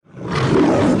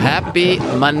Happy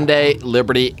Monday,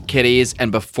 Liberty Kitties.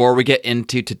 And before we get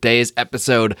into today's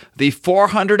episode, the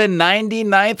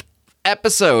 499th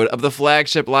episode of the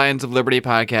flagship Lions of Liberty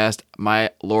podcast,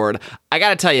 my lord, I got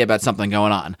to tell you about something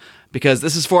going on. Because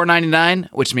this is 499,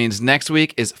 which means next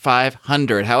week is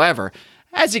 500. However,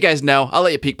 as you guys know, I'll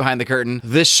let you peek behind the curtain.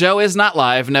 This show is not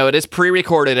live. No, it is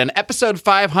pre-recorded. And episode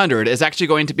 500 is actually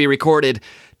going to be recorded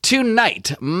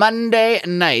tonight, Monday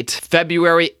night,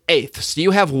 February 8th. So you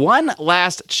have one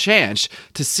last chance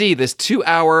to see this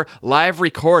 2-hour live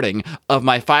recording of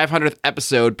my 500th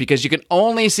episode, because you can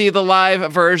only see the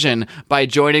live version by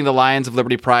joining the Lions of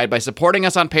Liberty Pride by supporting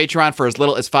us on Patreon for as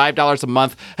little as $5 a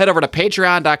month. Head over to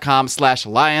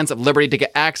patreon.com/Lions of Liberty to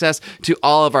get access to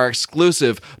all of our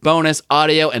exclusive bonus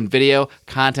audio and video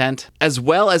content, as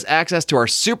well as access to our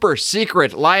super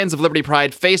secret Lions of Liberty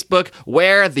Pride Facebook,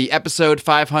 where the episode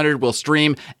 500 will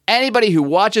stream. Anybody who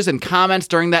watches and comments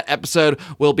during that episode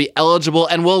will be eligible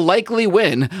and will likely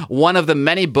win one of the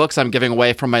many books I'm giving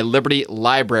away from my Liberty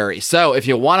library. So if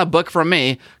you want a book from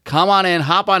me, come on in,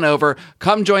 hop on over,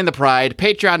 come join the Pride,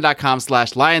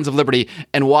 patreon.com/Lions of Liberty,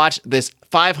 and watch this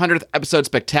 500th episode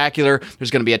spectacular.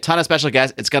 There's going to be a ton of special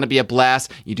guests. It's going to be a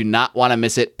blast. You do not want to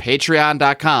miss it.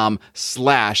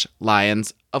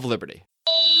 Patreon.com/Lions of Liberty.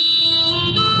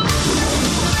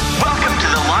 Welcome to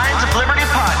the Lions of Liberty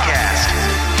podcast.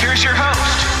 Here's your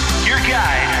host, your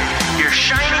guide, your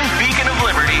shining beacon of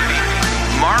liberty,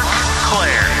 Mark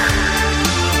Claire.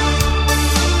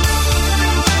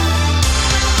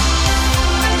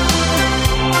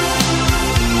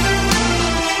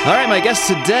 All right, my guest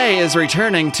today is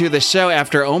returning to the show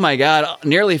after, oh my God,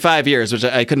 nearly 5 years, which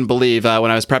I couldn't believe when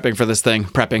I was prepping for this thing.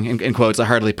 Prepping, in quotes. I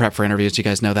hardly prep for interviews. You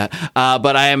guys know that.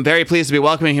 But I am very pleased to be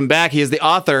welcoming him back. He is the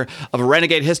author of A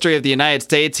Renegade History of the United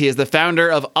States. He is the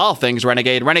founder of all things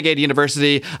Renegade, Renegade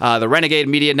University, the Renegade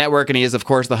Media Network, and he is, of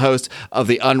course, the host of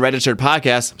the Unregistered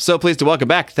podcast. So pleased to welcome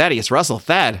back Thaddeus Russell.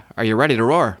 Thad, are you ready to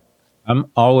roar?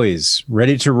 I'm always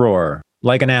ready to roar.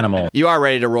 Like an animal. You are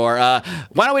ready to roar.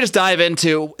 Why don't we just dive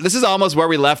into, this is almost where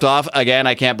we left off. Again,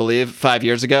 I can't believe 5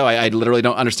 years ago. I literally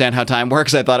don't understand how time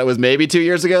works. I thought it was maybe 2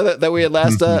 years ago that we had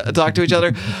last talked to each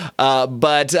other.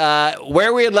 But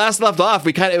where we had last left off,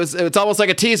 it's almost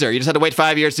like a teaser. You just had to wait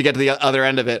 5 years to get to the other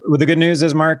end of it. Well, the good news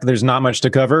is, Mark, there's not much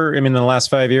to cover. I mean, in the last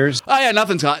 5 years. Oh yeah,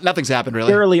 nothing's happened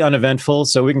really. Fairly uneventful.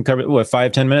 So we can cover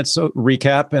 5-10 minutes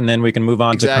recap, and then we can move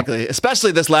on exactly.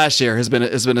 Especially this last year has been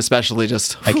especially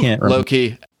just low key.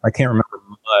 I can't remember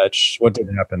much. What did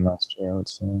happen last year?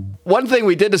 Let's see. One thing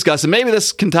we did discuss, and maybe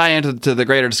this can tie into the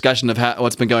greater discussion of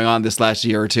what's been going on this last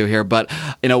year or two here, but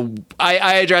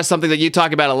I addressed something that you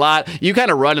talk about a lot. You kind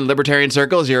of run in libertarian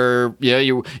circles.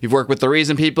 You've worked with the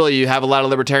Reason people. You have a lot of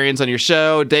libertarians on your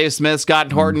show. Dave Smith,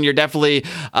 Scott Horton. You're definitely,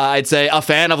 I'd say, a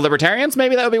fan of libertarians.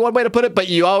 Maybe that would be one way to put it. But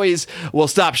you always will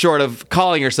stop short of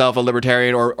calling yourself a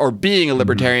libertarian or being a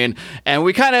libertarian. And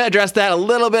we kind of addressed that a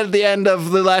little bit at the end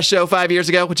of the last show 5 years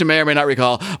ago, which you may or may not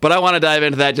recall. But I want to dive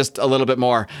into that just a little bit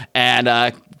more and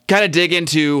kind of dig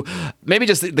into maybe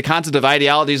just the concept of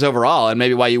ideologies overall, and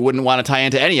maybe why you wouldn't want to tie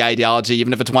into any ideology,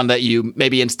 even if it's one that you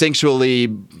maybe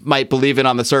instinctually might believe in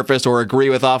on the surface or agree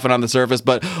with often on the surface.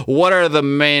 But what are the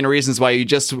main reasons why you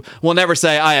just will never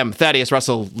say, I am Thaddeus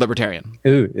Russell, libertarian?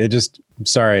 Ooh,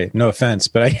 sorry, no offense,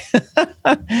 but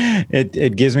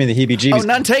it gives me the heebie-jeebies. Oh,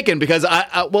 none taken, because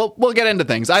we'll get into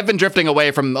things. I've been drifting away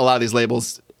from a lot of these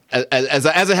labels as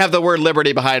I have the word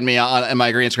liberty behind me on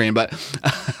my green screen, but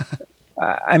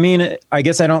I mean, I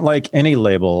guess I don't like any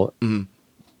label,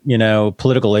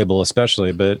 political label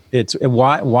especially, but it's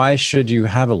why should you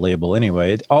have a label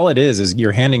anyway? All it is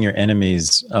you're handing your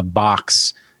enemies a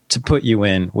box to put you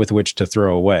in with which to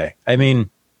throw away. I mean,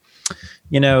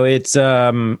 it's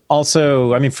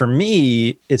also, I mean, for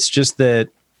me, it's just that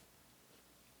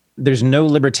there's no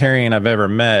libertarian I've ever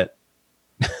met.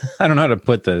 I don't know how to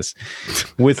put this,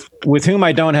 with whom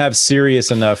I don't have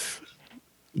serious enough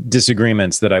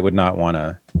disagreements that I would not want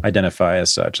to identify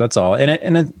as such. That's all.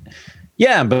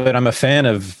 Yeah, but I'm a fan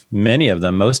of many of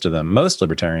them, most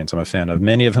libertarians I'm a fan of,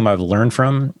 many of whom I've learned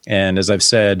from. And as I've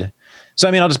said, so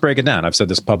I mean, I'll just break it down. I've said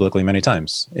this publicly many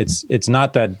times. It's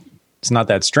not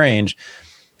that strange.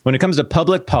 When it comes to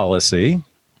public policy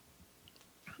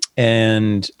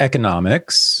and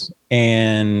economics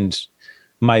and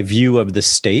my view of the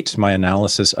state, my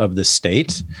analysis of the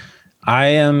state, I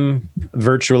am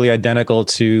virtually identical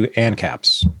to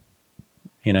ANCAPs.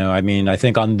 I mean, I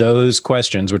think on those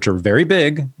questions, which are very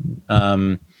big,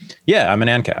 I'm an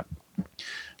ANCAP.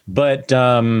 But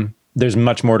there's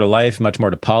much more to life, much more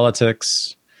to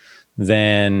politics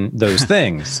than those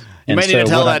things. You may need to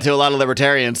tell that to a lot of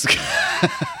libertarians.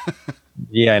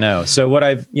 Yeah, I know. So what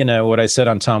I said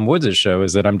on Tom Woods' show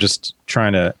is that I'm just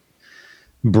trying to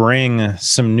bring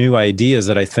some new ideas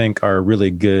that I think are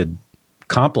really good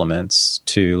complements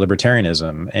to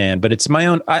libertarianism. But it's my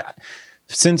own.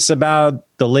 Since about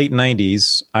the late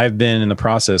 90s, I've been in the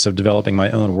process of developing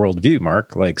my own worldview,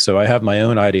 Mark. So I have my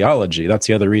own ideology. That's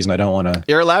the other reason I don't want to.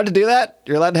 You're allowed to do that?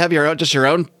 You're allowed to have your own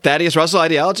Thaddeus Russell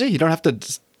ideology? You don't have to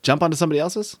jump onto somebody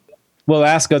else's? Well,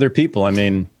 ask other people. I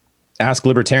mean, ask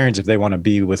libertarians if they want to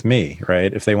be with me,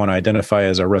 right? If they want to identify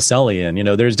as a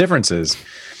Russellian, there's differences.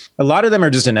 A lot of them are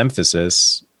just an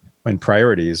emphasis and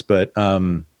priorities, but I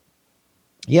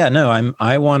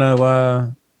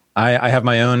have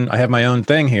my own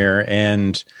thing here,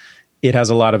 and it has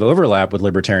a lot of overlap with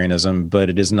libertarianism, but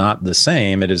it is not the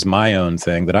same. It is my own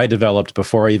thing that I developed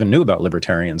before I even knew about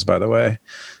libertarians, by the way.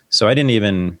 So I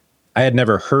had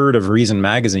never heard of Reason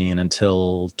Magazine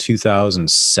until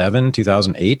 2007,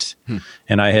 2008.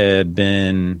 And I had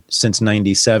been, since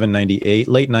 97, 98,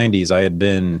 late 90s, I had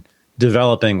been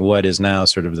developing what is now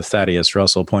sort of the Thaddeus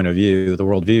Russell point of view, the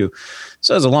worldview.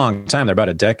 So it was a long time there, about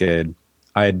a decade.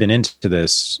 I had been into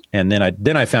this, and then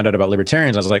I found out about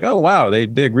libertarians. I was like, oh wow, they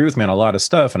agree with me on a lot of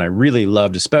stuff, and I really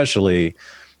loved especially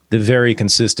the very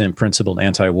consistent, principled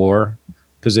anti-war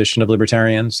position of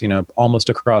libertarians. Almost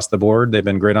across the board, they've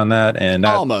been great on that. And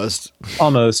almost,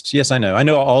 yes, I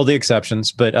know all the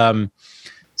exceptions, but and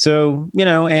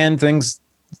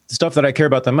stuff that I care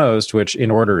about the most, which in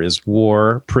order is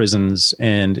war, prisons,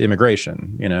 and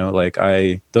immigration.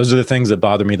 Those are the things that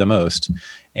bother me the most.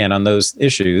 And on those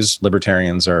issues,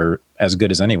 libertarians are as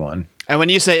good as anyone. And when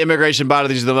you say immigration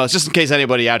bothers you the most, just in case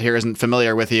anybody out here isn't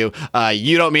familiar with you,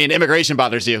 you don't mean immigration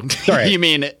bothers you. Right. You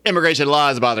mean immigration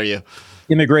laws bother you.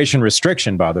 Immigration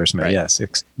restriction bothers me. Right. Yes.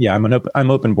 Yeah.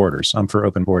 I'm open borders. I'm for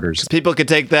open borders. People could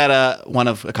take that one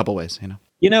of a couple ways, I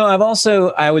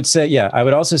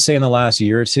would also say in the last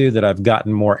year or two that I've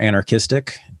gotten more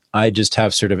anarchistic. I just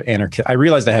have sort of I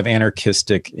realized I have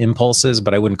anarchistic impulses,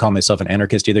 but I wouldn't call myself an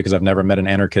anarchist either, because I've never met an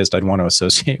anarchist I'd want to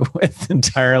associate with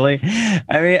entirely.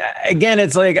 I mean, again,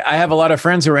 it's like I have a lot of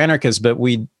friends who are anarchists, but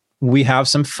we have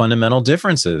some fundamental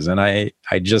differences. And I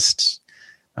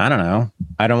don't know.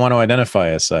 I don't want to identify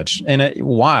as such. And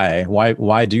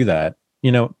why do that?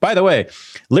 By the way,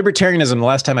 libertarianism, the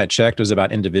last time I checked, was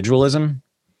about individualism,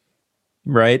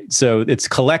 right? So it's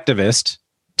collectivist.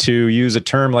 To use a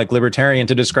term like libertarian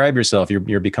to describe yourself,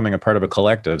 you're becoming a part of a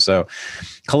collective. So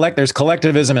there's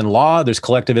collectivism in law, there's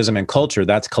collectivism in culture.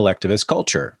 That's collectivist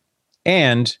culture.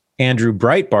 And Andrew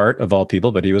Breitbart, of all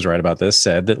people, but he was right about this,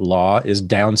 said that law is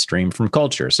downstream from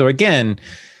culture. So again,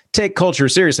 take culture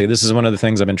seriously. This is one of the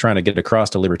things I've been trying to get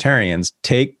across to libertarians.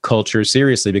 Take culture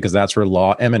seriously, because that's where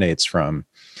law emanates from.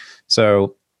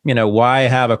 So, why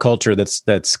have a culture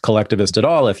that's collectivist at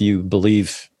all if you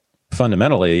believe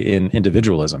fundamentally in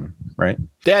individualism, right?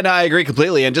 Yeah, no, I agree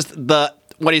completely. And just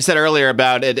what you said earlier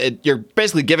about you're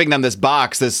basically giving them this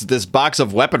box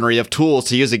of weaponry, of tools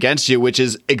to use against you, which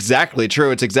is exactly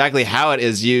true. It's exactly how it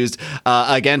is used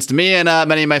against me and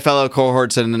many of my fellow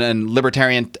cohorts and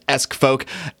libertarian-esque folk.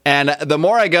 And the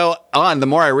more I go on, the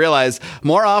more I realize,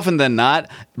 more often than not,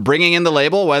 bringing in the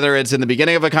label, whether it's in the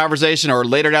beginning of a conversation or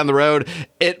later down the road,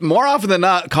 it more often than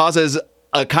not causes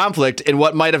a conflict in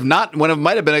what might have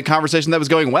been a conversation that was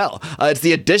going well. It's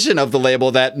the addition of the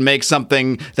label that makes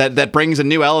something that brings a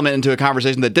new element into a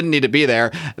conversation that didn't need to be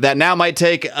there, that now might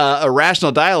take a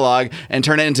rational dialogue and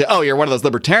turn it into, oh, you're one of those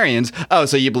libertarians. Oh,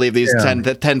 so you believe these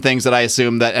 10 things that I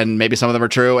assume that, and maybe some of them are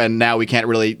true. And now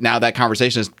now that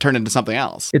conversation has turned into something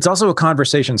else. It's also a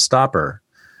conversation stopper,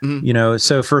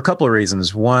 so for a couple of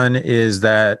reasons. One is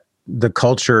that the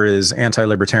culture is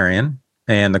anti-libertarian.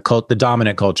 And the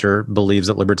dominant culture believes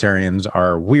that libertarians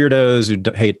are weirdos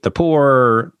who hate the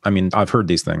poor. I mean, I've heard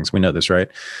these things. We know this, right?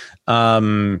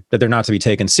 That they're not to be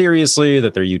taken seriously,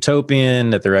 that they're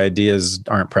utopian, that their ideas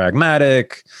aren't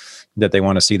pragmatic, that they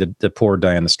want to see the poor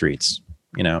die on the streets.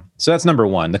 So that's number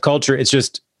one. The culture, it's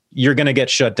just, you're going to get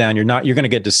shut down. You're going to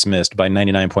get dismissed by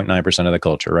 99.9% of the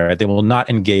culture, right? They will not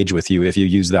engage with you if you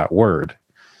use that word.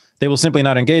 They will simply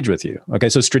not engage with you. Okay,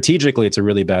 so strategically, it's a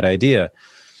really bad idea.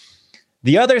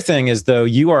 The other thing is, though,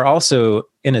 you are also,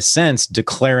 in a sense,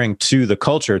 declaring to the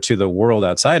culture, to the world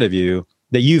outside of you,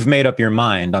 that you've made up your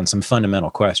mind on some fundamental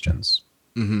questions,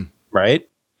 right?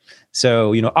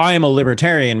 So, I am a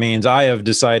libertarian means I have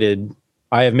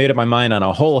made up my mind on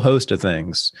a whole host of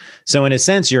things. So in a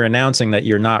sense, you're announcing that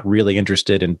you're not really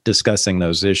interested in discussing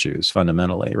those issues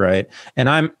fundamentally, right?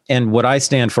 And what I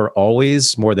stand for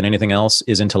always, more than anything else,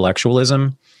 is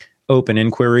intellectualism, open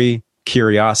inquiry,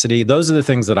 curiosity. Those are the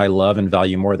things that I love and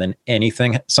value more than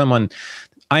anything.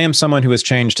 I am someone who has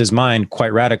changed his mind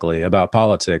quite radically about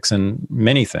politics and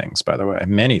many things, by the way,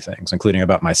 many things, including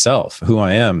about myself, who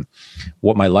I am,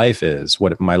 what my life is,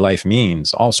 what my life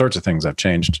means, all sorts of things I've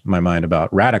changed my mind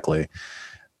about radically.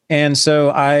 And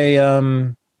so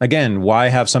again, why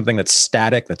have something that's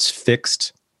static, that's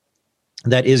fixed,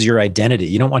 that is your identity?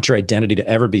 You don't want your identity to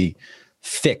ever be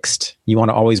fixed. You want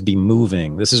to always be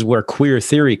moving. This is where queer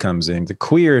theory comes in. The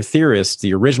queer theorists,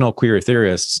 the original queer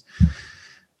theorists,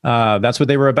 that's what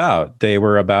they were about. They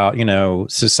were about,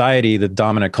 society, the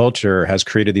dominant culture has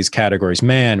created these categories,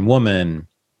 man, woman,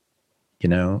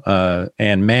 and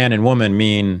man and woman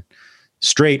mean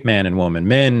straight man and woman.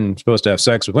 Men are supposed to have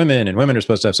sex with women and women are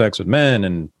supposed to have sex with men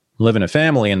and live in a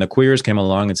family. And the queers came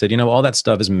along and said, all that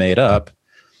stuff is made up.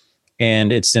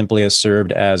 And it simply has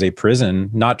served as a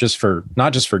prison, not just for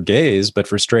gays, but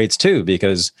for straights too,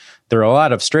 because there are a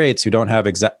lot of straights who don't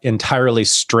have entirely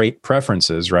straight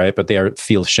preferences, right? But they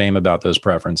feel shame about those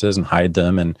preferences and hide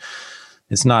them, and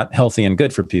it's not healthy and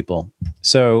good for people.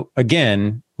 So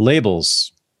again,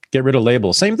 labels. Get rid of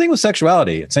labels. Same thing with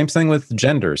sexuality. Same thing with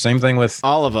gender. Same thing with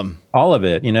all of them. All of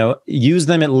it. Use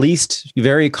them at least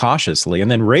very cautiously.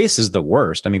 And then race is the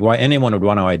worst. I mean, why anyone would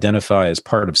want to identify as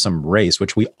part of some race,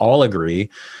 which we all agree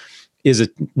is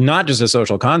not just a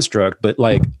social construct, but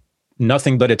like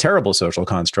nothing but a terrible social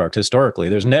construct historically.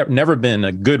 There's never been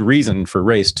a good reason for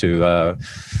race to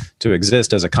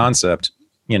exist as a concept,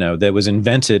 that was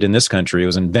invented in this country. It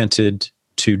was invented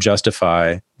to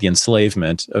justify the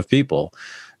enslavement of people.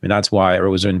 I mean, that's why it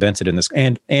was invented in this,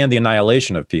 and the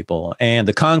annihilation of people, and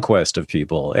the conquest of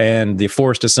people, and the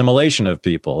forced assimilation of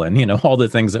people, and all the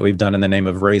things that we've done in the name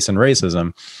of race and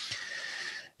racism.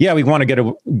 Yeah, we want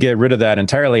to get rid of that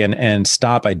entirely and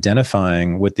stop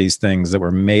identifying with these things that were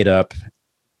made up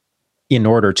in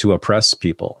order to oppress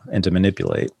people and to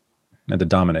manipulate and to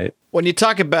dominate. When you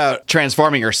talk about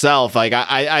transforming yourself, like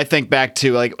I think back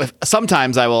to like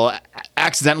sometimes I will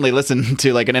accidentally listen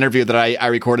to like an interview that I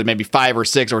recorded maybe 5 or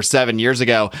 6 or 7 years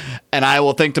ago, and I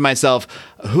will think to myself,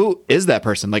 who is that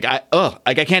person? Like I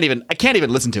can't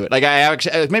even listen to it. Like I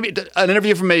actually maybe an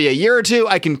interview from maybe a year or two,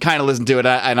 I can kind of listen to it,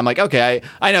 and I'm like, okay,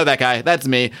 I know that guy, that's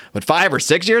me. But 5 or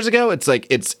 6 years ago, it's like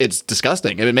it's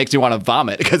disgusting. It makes me want to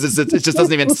vomit because it just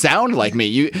doesn't even sound like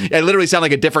me. I literally sound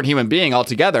like a different human being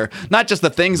altogether. Not just the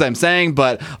things I'm saying,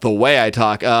 but the way I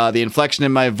talk, the inflection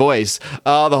in my voice,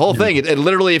 the whole thing. It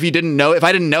literally, if I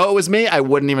didn't know it was me, I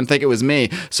wouldn't even think it was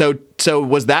me. So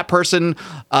was that person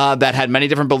that had many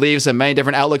different beliefs and many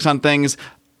different outlooks on things,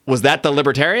 was that the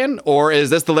libertarian, or is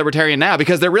this the libertarian now?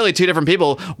 Because they're really two different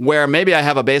people, where maybe I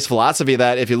have a base philosophy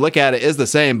that if you look at it is the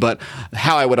same, but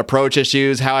how I would approach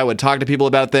issues, how I would talk to people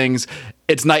about things,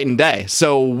 it's night and day.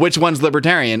 So which one's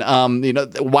libertarian?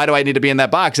 Why do I need to be in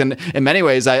that box? And in many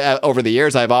ways, over the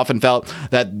years, I've often felt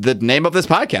that the name of this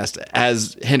podcast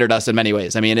has hindered us in many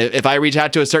ways. I mean, if I reach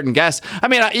out to a certain guest,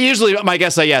 usually my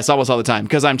guests say yes almost all the time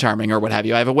because I'm charming or what have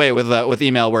you. I have a way with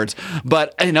email words.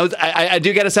 But I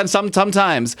do get a sense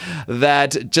sometimes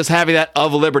that just having that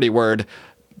of liberty word,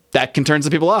 that can turn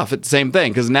some people off. It's the same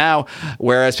thing. Because now,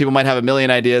 whereas people might have a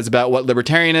million ideas about what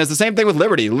libertarian is, the same thing with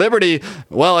liberty. Liberty,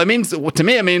 well, it means a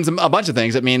bunch of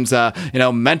things. It means,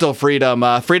 mental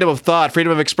freedom, freedom of thought,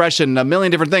 freedom of expression, a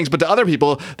million different things. But to other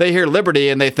people, they hear liberty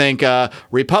and they think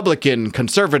Republican,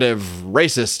 conservative,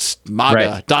 racist, MAGA,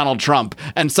 right, Donald Trump.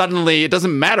 And suddenly it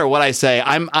doesn't matter what I say.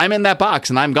 I'm in that box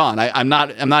and I'm gone. I'm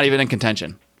not even in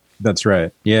contention. That's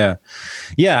right. Yeah.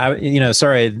 Yeah.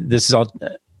 Sorry, this is all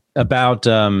about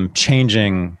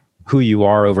changing who you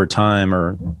are over time,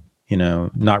 or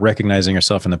not recognizing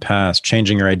yourself in the past,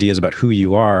 changing your ideas about who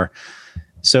you are.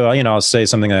 So I'll say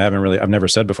something I've never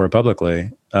said before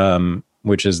publicly,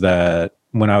 which is that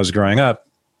when I was growing up,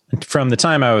 from the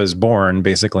time I was born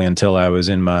basically until I was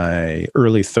in my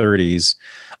early 30s,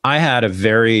 I had a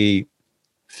very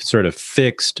sort of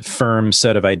fixed, firm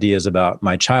set of ideas about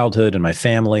my childhood and my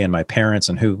family and my parents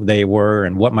and who they were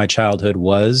and what my childhood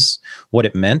was, what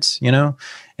it meant, And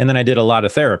then I did a lot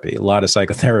of therapy, a lot of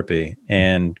psychotherapy,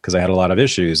 and because I had a lot of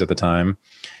issues at the time.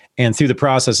 And through the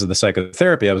process of the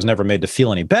psychotherapy, I was never made to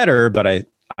feel any better, but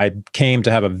I came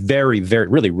to have a very, very,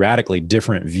 really radically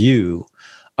different view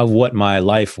of what my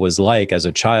life was like as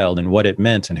a child and what it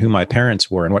meant and who my parents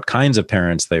were and what kinds of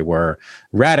parents they were.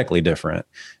 Radically different,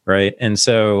 right? And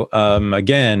so,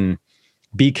 again,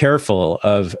 be careful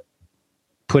of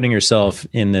putting yourself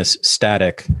in this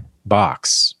static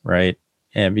box, right?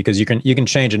 And because you can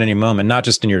change at any moment, not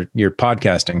just in your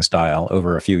podcasting style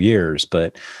over a few years,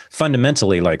 but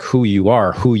fundamentally like who you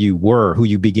are, who you were, who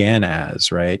you began as,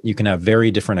 right? You can have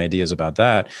very different ideas about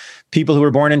that. People who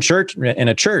were born in a church,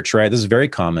 right? This is very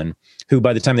common, who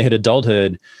by the time they hit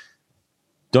adulthood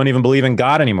don't even believe in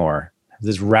God anymore.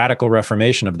 This radical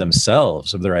reformation of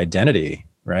themselves, of their identity,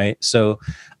 right? So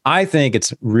I think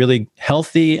it's really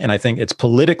healthy, and I think it's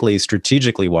politically,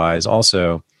 strategically wise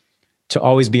also to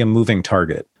always be a moving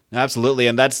target. Absolutely.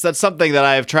 And that's something that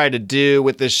I've tried to do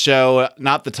with this show,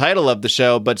 not the title of the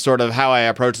show, but sort of how I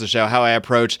approach the show, how I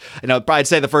approach, I'd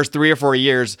say the first 3 or 4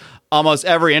 years, almost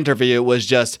every interview was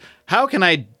just, how can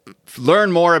I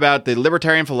learn more about the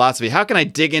libertarian philosophy? How can I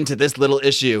dig into this little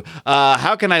issue?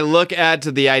 How can I look at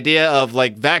the idea of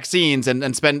like vaccines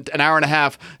and spend an hour and a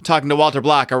half talking to Walter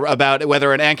Block about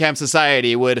whether an ANCAP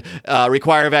society would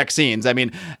require vaccines? I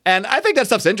mean, and I think that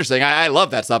stuff's interesting. I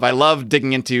love that stuff. I love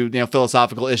digging into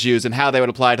philosophical issues and how they would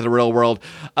apply to the real world.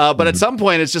 But at some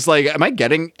point, it's just like, am I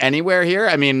getting anywhere here?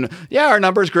 I mean, yeah, our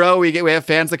numbers grow. We have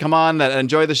fans that come on that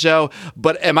enjoy the show.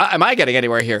 But am I getting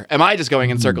anywhere here? Am I just going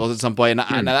in circles at some point?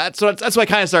 And that's what I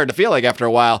kind of started to feel like after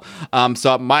a while.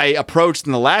 So my approach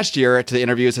in the last year to the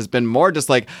interviews has been more just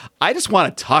like, I just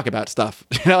want to talk about stuff,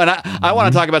 and I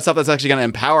want to talk about stuff that's actually going to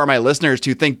empower my listeners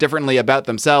to think differently about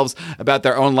themselves, about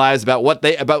their own lives, about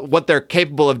what they're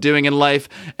capable of doing in life.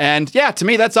 And yeah, to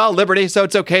me, that's all liberty. So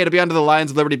it's okay to be under the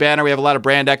Lions of Liberty banner. We have a lot of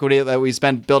brand equity that we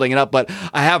spend building it up, but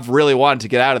I have really wanted to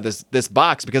get out of this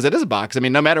box, because it is a box. I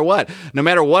mean, no matter what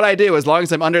I do, as long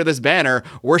as I'm under this banner,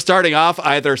 we're starting off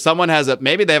either someone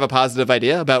maybe they have a positive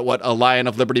idea about what a Lion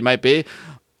of Liberty might be.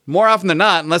 More often than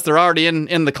not, unless they're already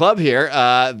in the club here,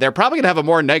 they're probably gonna have a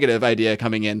more negative idea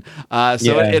coming in. It's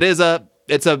here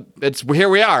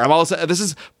we are. This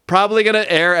is probably gonna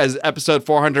air as episode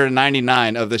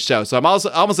 499 of the show. So I'm also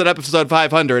almost at episode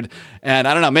 500, and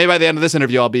I don't know, maybe by the end of this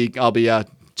interview, I'll be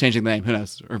changing the name. Who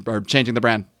knows, or changing the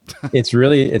brand.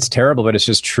 It's terrible, but it's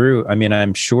just true. I mean,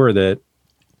 I'm sure that,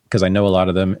 because I know a lot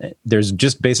of them, there's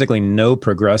just basically no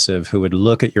progressive who would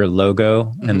look at your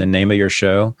logo and the name of your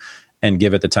show and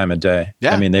give it the time of day.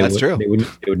 Yeah, I mean, that's true. They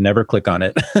would never click on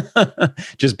it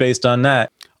just based on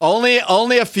that. Only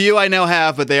a few I know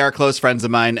have, but they are close friends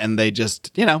of mine, and they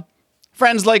just,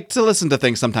 friends like to listen to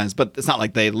things sometimes, but it's not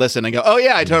like they listen and go, oh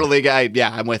yeah,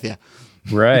 I'm with you.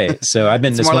 Right. So I've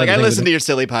been, it's more like I listen to your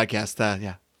silly podcast.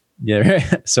 Yeah.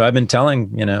 Yeah. So I've been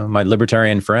telling, my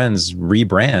libertarian friends,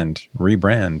 rebrand.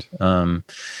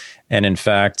 And in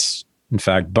fact,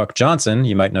 Buck Johnson,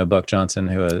 you might know Buck Johnson,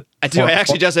 who I do. I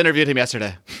actually just interviewed him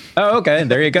yesterday. Oh, okay.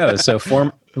 There you go. So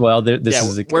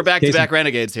we're back to back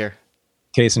renegades here.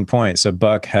 Case in point. So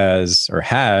Buck had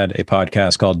a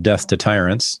podcast called Death to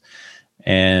Tyrants.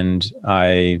 And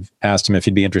I asked him if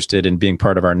he'd be interested in being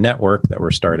part of our network that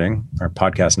we're starting, our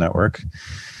podcast network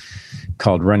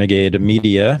called Renegade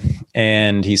Media.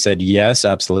 And he said, yes,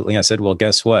 absolutely. I said, well,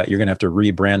 guess what? You're going to have to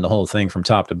rebrand the whole thing from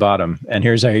top to bottom. And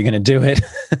here's how you're going to do it.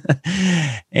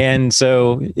 And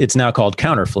so it's now called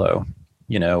Counterflow,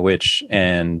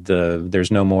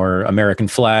 there's no more American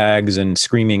flags and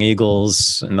screaming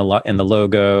eagles in the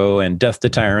logo, and Death to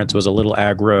Tyrants was a little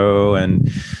aggro, and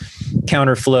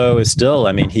Counterflow is still,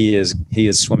 he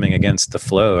is swimming against the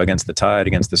flow, against the tide,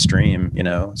 against the stream,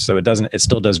 so it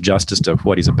still does justice to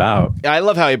what he's about. I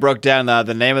love how he broke down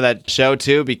the name of that show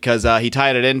too, because he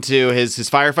tied it into his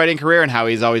firefighting career and how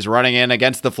he's always running in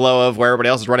against the flow of where everybody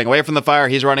else is running away from the fire.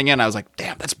 He's running in. I was like,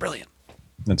 damn, that's brilliant.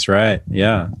 That's right.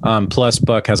 Yeah. Plus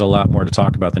Buck has a lot more to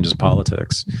talk about than just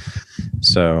politics.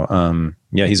 So,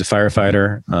 he's a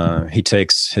firefighter. He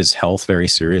takes his health very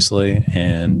seriously.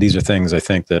 And these are things I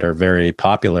think that are very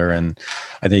popular. And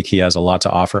I think he has a lot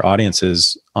to offer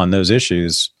audiences on those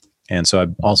issues. And so I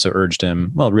also urged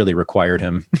him, really required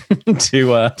him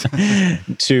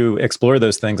to explore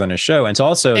those things on his show. And it's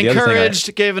also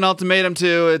encouraged, gave an ultimatum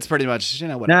to. It's pretty much, to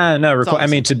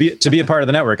be a part of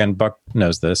the network, and Buck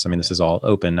knows this. This is all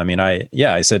open.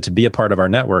 I said to be a part of our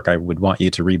network, I would want you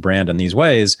to rebrand in these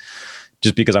ways,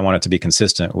 just because I want it to be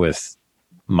consistent with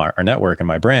our network and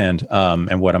my brand,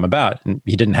 and what I'm about. And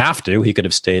he didn't have to. He could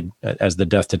have stayed as the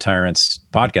Death to Tyrants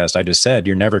podcast. I just said,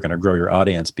 you're never going to grow your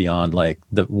audience beyond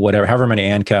however many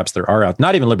ANCAPs there are out.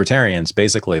 Not even libertarians,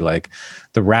 basically like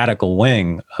the radical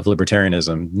wing of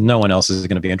libertarianism. No one else is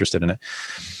going to be interested in it.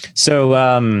 So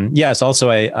yes,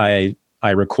 also I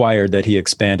required that he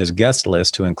expand his guest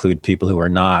list to include people who are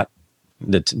not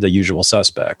the usual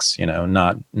suspects,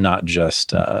 not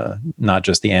just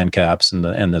the ANCAPs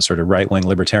and the sort of right wing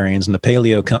libertarians and the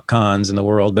paleo cons in the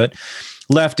world, but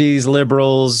lefties,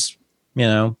 liberals,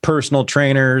 personal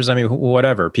trainers.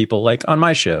 Whatever, people like on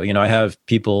my show. I have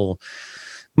people.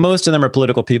 Most of them are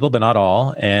political people, but not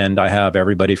all. And I have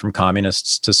everybody from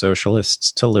communists to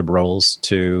socialists to liberals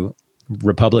to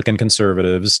Republican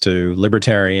conservatives to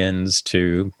libertarians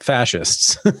to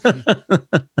fascists.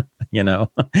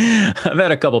 I've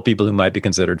had a couple people who might be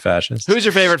considered fascists. Who's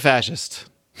your favorite fascist?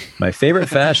 My favorite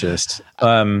fascist.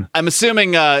 I'm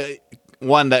assuming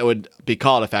one that would be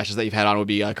called a fascist that you've had on would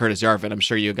be Curtis Yarvin. I'm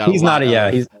sure you got. He's not.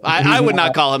 I would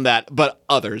not call him that, but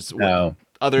others would. No,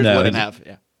 others wouldn't have.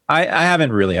 Yeah. I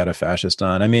haven't really had a fascist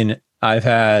on. I mean, I've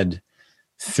had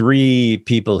 3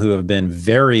 people who have been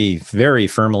very, very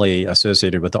firmly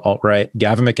associated with the alt-right: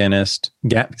 Gavin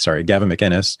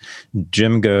McInnes,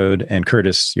 Jim Goad, and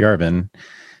Curtis Yarvin.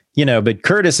 But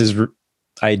Curtis's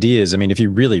ideas, I mean, if you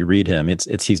really read him,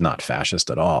 he's not fascist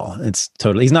at all. It's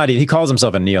totally, he's not, he calls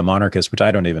himself a neo-monarchist, which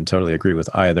I don't even totally agree with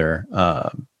either.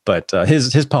 But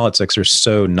his politics are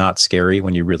so not scary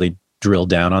when you really drill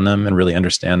down on them and really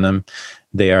understand them.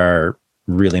 They are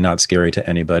really not scary to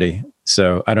anybody.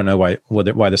 So I don't know why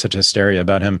there's such hysteria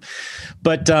about him.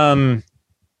 But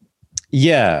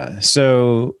yeah,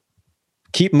 so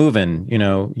keep moving.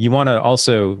 You want to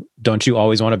also, don't you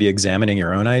always want to be examining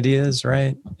your own ideas,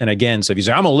 right? And again, so if you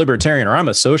say I'm a libertarian or I'm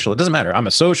a socialist, it doesn't matter. I'm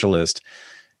a socialist.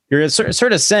 You're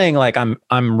sort of saying like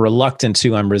I'm reluctant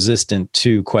to, I'm resistant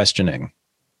to questioning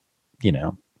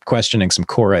some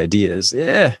core ideas.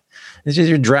 Yeah, it's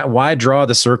just why draw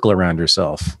the circle around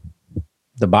yourself,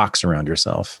 the box around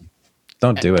yourself?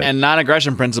 Don't do it. And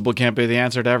non-aggression principle can't be the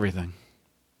answer to everything.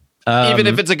 Even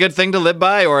if it's a good thing to live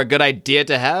by or a good idea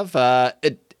to have,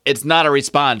 it's not a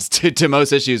response to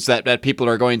most issues that people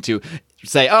are going to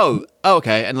say, oh,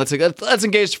 okay, and let's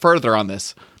engage further on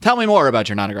this. Tell me more about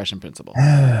your non-aggression principle.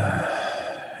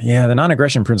 Yeah, the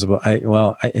non-aggression principle.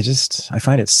 I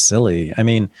find it silly. I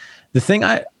mean, the thing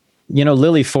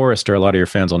Lily Forrester, a lot of your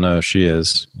fans will know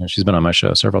she's been on my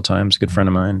show several times, good friend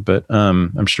of mine, but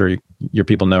I'm sure your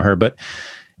people know her, but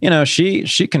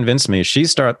she convinced me. She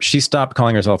stopped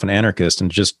calling herself an anarchist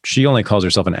and she only calls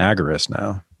herself an agorist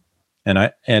now.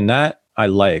 And that I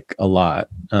like a lot,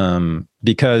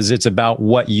 because it's about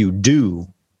what you do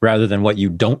rather than what you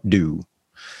don't do.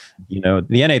 The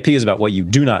NAP is about what you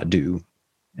do not do.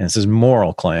 And it's this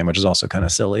moral claim, which is also kind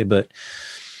of silly, but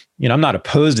I'm not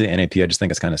opposed to the NAP. I just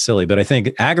think it's kind of silly, but I think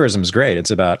agorism is great.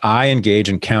 It's about, I engage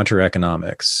in counter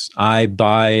economics. I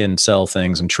buy and sell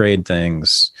things and trade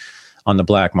things on the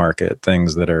black market,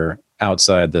 things that are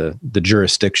outside the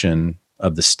jurisdiction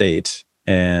of the state.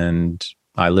 And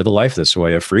I live a life this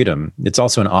way of freedom. It's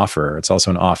also an offer. It's also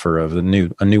an offer of a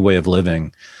new way of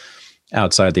living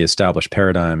outside the established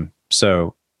paradigm.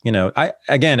 So, if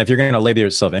you're going to label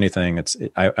yourself anything,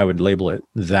 I would label it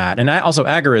that. And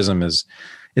agorism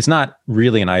it's not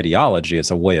really an ideology. It's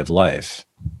a way of life.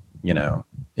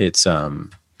 It's, so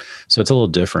it's a little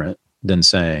different than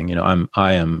saying,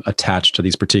 I am attached to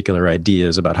these particular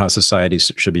ideas about how society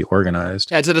should be organized.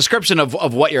 Yeah, it's a description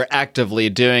of what you're actively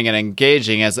doing and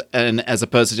engaging as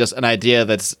opposed to just an idea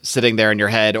that's sitting there in your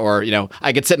head, or,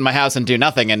 I could sit in my house and do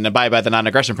nothing and abide by the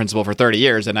non-aggression principle for 30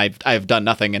 years and I've done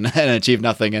nothing and achieved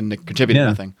nothing and contributed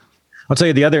nothing. I'll tell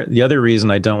you the other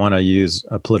reason I don't want to use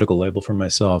a political label for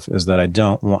myself is that I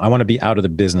want to be out of the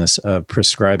business of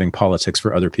prescribing politics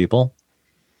for other people.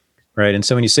 Right. And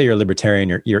so when you say you're a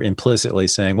libertarian, you're implicitly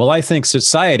saying, well, I think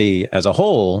society as a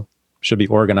whole should be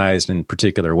organized in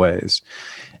particular ways.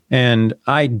 And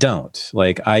I don't.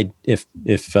 Like, if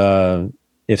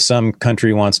some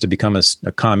country wants to become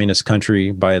a communist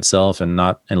country by itself and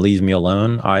leave me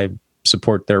alone, I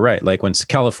support their right. Like when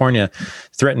California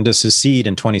threatened to secede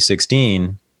in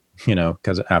 2016,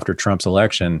 because after Trump's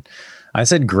election, I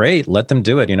said, great, let them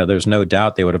do it. There's no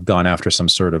doubt they would have gone after some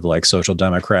sort of like social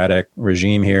democratic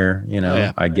regime here,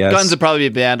 I guess. Guns would probably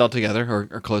be banned altogether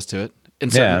or close to it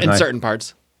in certain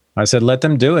parts. I said, let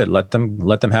them do it. Let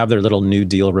them have their little New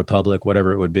Deal republic,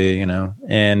 whatever it would be,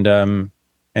 and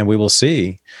we will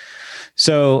see.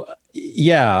 So,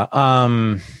 yeah,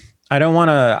 I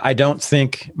don't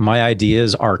think my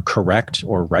ideas are correct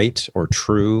or right or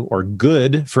true or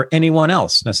good for anyone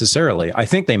else necessarily. I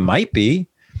think they might be.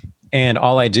 And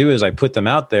all I do is I put them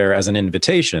out there as an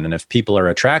invitation. And if people are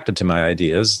attracted to my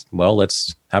ideas, well,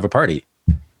 let's have a party,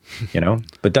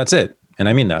 but that's it. And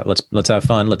I mean that. Let's have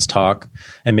fun. Let's talk.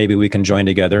 And maybe we can join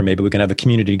together. Maybe we can have a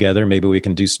community together. Maybe we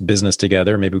can do business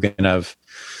together. Maybe we can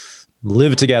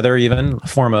live together, even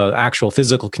form an actual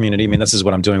physical community. I mean, this is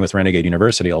what I'm doing with Renegade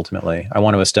University. Ultimately, I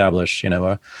want to establish,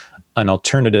 an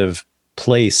alternative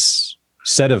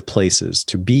set of places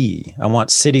to be. I want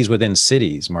cities within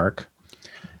cities, Mark.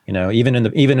 Even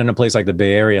in a place like the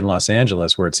Bay Area in Los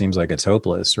Angeles, where it seems like it's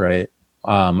hopeless, right?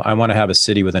 I want to have a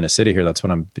city within a city here. That's what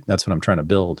I'm trying to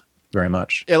build very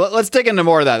much. Yeah, let's dig into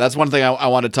more of that. That's one thing I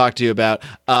want to talk to you about,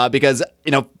 because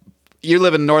you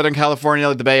live in Northern California,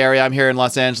 like the Bay Area. I'm here in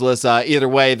Los Angeles. Either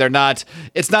way,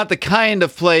 it's not the kind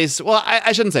of place. Well,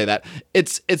 I shouldn't say that.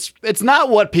 It's not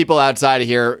what people outside of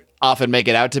here often make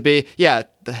it out to be. Yeah.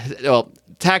 Well,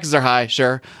 taxes are high,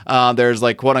 sure. There's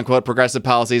like quote unquote progressive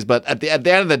policies, but at the end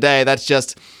of the day, that's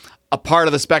just a part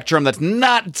of the spectrum that's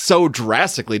not so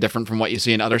drastically different from what you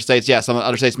see in other states. Yeah, some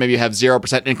other states maybe you have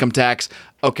 0% income tax,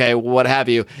 okay, what have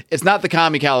you. It's not the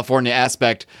commie California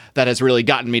aspect that has really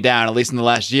gotten me down, at least in the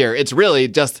last year. It's really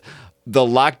just the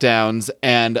lockdowns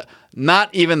and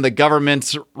not even the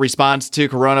government's response to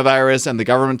coronavirus and the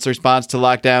government's response to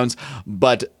lockdowns,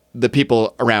 but the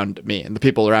people around me and the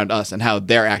people around us and how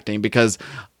they're acting, because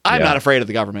I'm not afraid of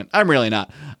the government. I'm really not.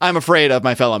 I'm afraid of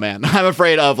my fellow man. I'm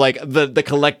afraid of like the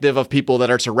collective of people that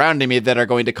are surrounding me that are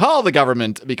going to call the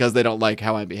government because they don't like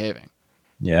how I'm behaving.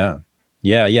 Yeah.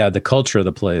 The culture of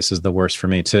the place is the worst for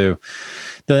me too.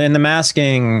 And the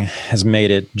masking has made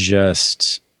it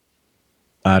just,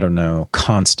 I don't know,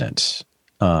 constant,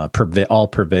 all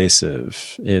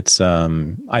pervasive. It's,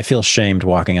 I feel shamed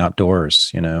walking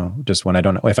outdoors, just when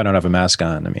if I don't have a mask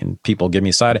on. I mean, people give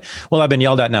me side. Well, I've been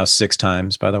yelled at now 6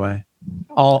 times, by the way.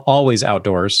 Always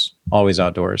outdoors.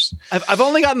 I've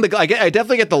only gotten I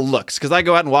definitely get the looks because I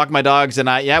go out and walk my dogs, and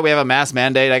we have a mask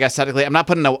mandate. I guess technically I'm not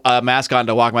putting a mask on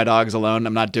to walk my dogs alone.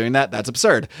 I'm not doing that. That's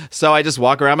absurd. So I just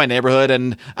walk around my neighborhood,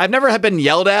 and I've never been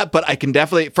yelled at, but I can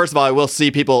definitely, first of all, I will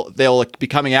see people, they'll be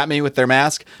coming at me with their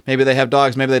mask. Maybe they have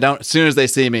dogs, maybe they don't. As soon as they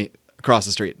see me, across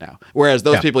the street now. Whereas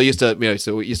those people used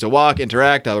to walk,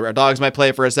 interact, our dogs might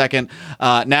play for a second.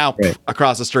 Now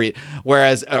across the street.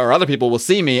 Whereas or other people will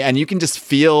see me and you can just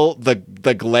feel the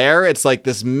glare. It's like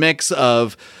this mix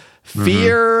of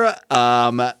fear,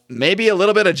 maybe a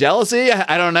little bit of jealousy.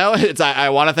 I don't know. I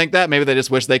want to think that maybe they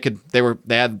just wish they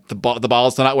had the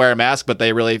balls to not wear a mask, but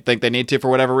they really think they need to for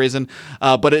whatever reason.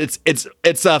 But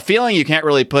it's a feeling you can't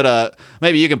really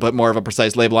maybe you can put more of a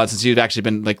precise label on since you've actually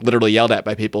been like literally yelled at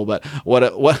by people. But what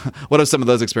have some of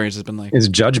those experiences been like? It's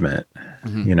judgment. I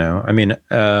mean,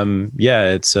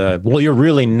 it's well, you're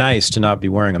really nice to not be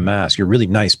wearing a mask. You're really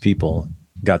nice people.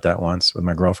 Got that once with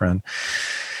my girlfriend.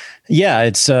 Yeah,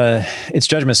 it's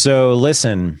judgment. So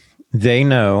listen, they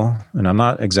know, and I'm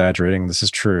not exaggerating, this is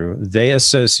true. They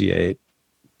associate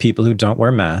people who don't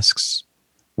wear masks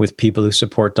with people who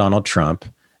support Donald Trump,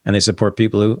 and they support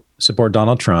people who support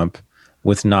Donald Trump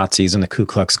with Nazis and the Ku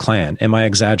Klux Klan. Am I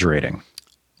exaggerating?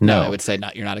 No, I would say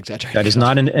not. You're not exaggerating. That is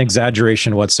not an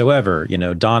exaggeration whatsoever.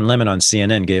 Don Lemon on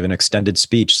CNN gave an extended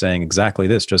speech saying exactly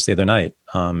this just the other night.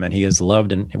 And he is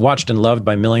watched and loved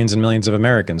by millions and millions of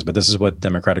Americans. But this is what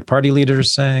Democratic Party leaders are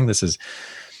saying. This is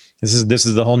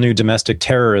the whole new domestic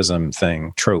terrorism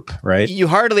trope, right? You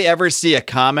hardly ever see a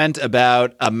comment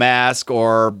about a mask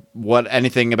or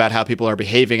anything about how people are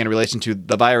behaving in relation to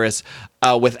the virus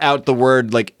without the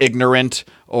word like ignorant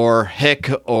or hick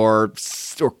or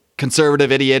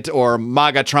conservative idiot or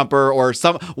MAGA Trumper or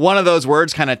one of those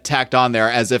words kind of tacked on there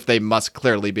as if they must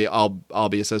clearly be all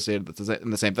be associated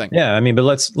in the same thing. Yeah, I mean, but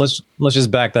let's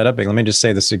just back that up. Let me just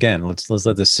say this again. Let's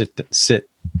let this sit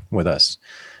with us.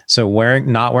 So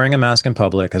not wearing a mask in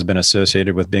public has been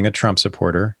associated with being a Trump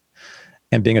supporter,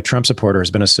 and being a Trump supporter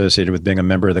has been associated with being a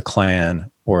member of the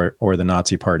Klan or the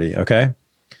Nazi Party. Okay,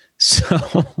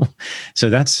 so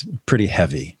that's pretty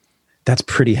heavy. That's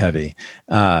pretty heavy.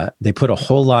 They put a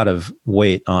whole lot of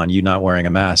weight on you not wearing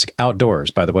a mask outdoors,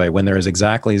 by the way, when there is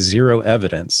exactly zero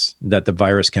evidence that the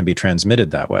virus can be transmitted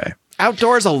that way.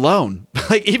 Outdoors alone.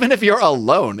 Like, even if you're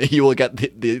alone, you will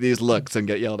get these looks and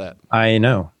get yelled at. I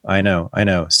know.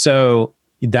 So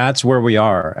that's where we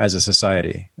are as a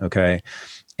society. Okay.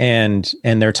 And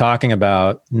they're talking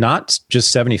about not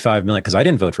just 75 million, because I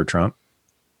didn't vote for Trump.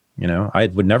 I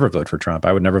would never vote for Trump.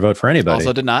 I would never vote for anybody.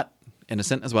 Also did not.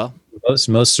 Innocent as well.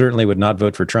 Most certainly would not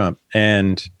vote for Trump.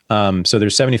 And so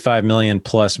there's 75 million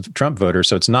plus Trump voters.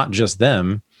 So it's not just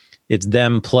them. It's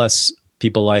them plus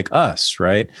people like us,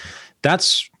 right?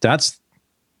 That's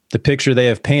the picture they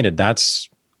have painted. That's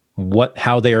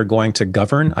how they are going to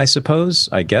govern, I suppose.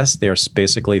 I guess they are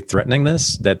basically threatening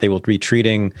that they will be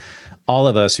treating all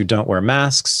of us who don't wear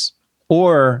masks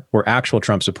or were actual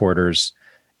Trump supporters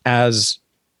as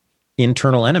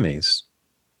internal enemies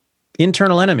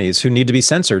who need to be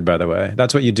censored, by the way.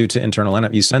 That's what you do to internal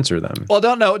enemies. You censor them. Well,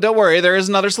 don't worry. There is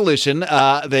another solution.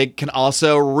 They can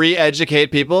also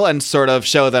re-educate people and sort of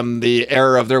show them the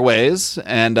error of their ways.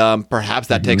 And perhaps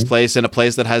that takes place in a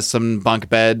place that has some bunk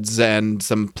beds and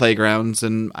some playgrounds.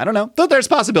 And I don't know. There's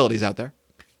possibilities out there.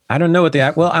 I don't know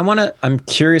I'm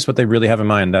curious what they really have in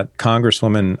mind. That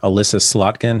Congresswoman Alyssa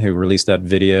Slotkin, who released that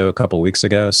video a couple of weeks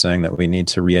ago saying that we need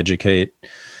to re-educate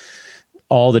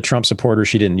all the Trump supporters.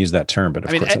 She didn't use that term, but of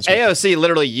course that's AOC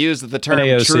literally used the term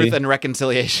truth and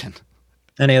reconciliation.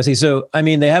 And AOC. So, I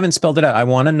mean, they haven't spelled it out. I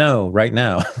want to know right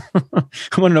now.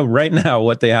 I want to know right now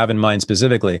what they have in mind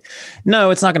specifically.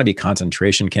 No, it's not going to be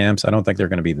concentration camps. I don't think they're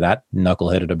going to be that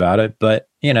knuckleheaded about it. But,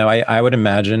 I would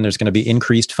imagine there's going to be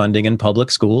increased funding in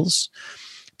public schools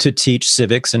to teach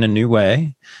civics in a new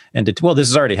way. And this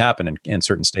has already happened in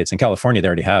certain states. In California, they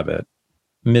already have it.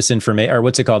 Misinformation, or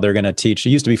what's it called? They're going to teach.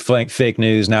 It used to be fake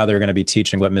news. Now they're going to be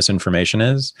teaching what misinformation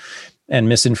is. And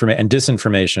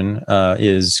disinformation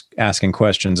is asking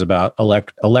questions about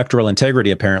electoral integrity,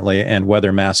 apparently, and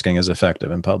whether masking is effective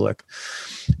in public.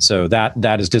 So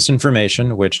that is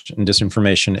disinformation, which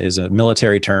disinformation is a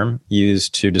military term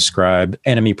used to describe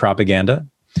enemy propaganda.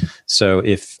 So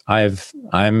if I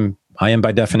am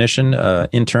by definition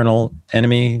internal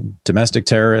enemy, domestic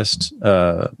terrorist,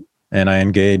 and I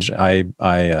engage. I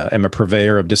am a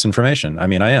purveyor of disinformation. I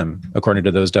mean, I am, according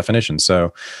to those definitions.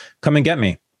 So come and get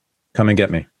me. Come and get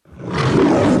me.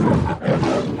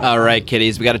 All right,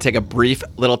 kiddies, we got to take a brief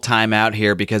little time out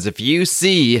here, because if you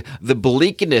see the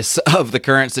bleakness of the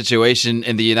current situation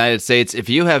in the United States, if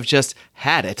you have just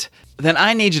had it, then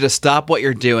I need you to stop what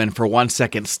you're doing for 1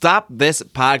 second. Stop this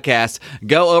podcast.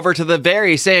 Go over to the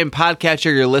very same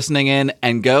podcatcher you're listening in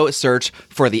and go search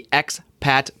for the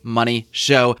Expat Money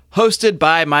Show, hosted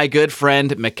by my good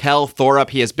friend Mikkel Thorup.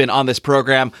 He has been on this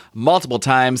program multiple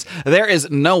times. There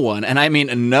is no one, and I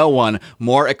mean no one,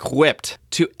 more equipped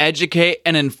to educate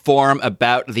and inform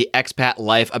about the expat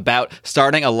life, about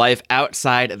starting a life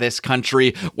outside this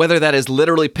country, whether that is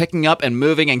literally picking up and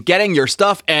moving and getting your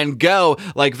stuff and go,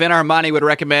 like Vin Armani would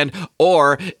recommend,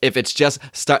 or if it's just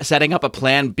setting up a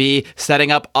plan B,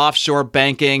 setting up offshore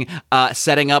banking,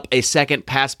 setting up a second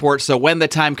passport, so when the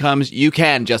time comes, you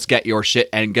can just get your shit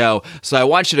and go. So I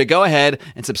want you to go ahead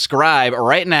and subscribe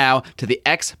right now to the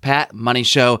Expat Money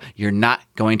Show. You're not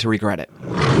going to regret it.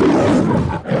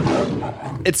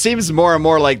 It seems more and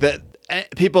more like that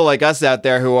people like us out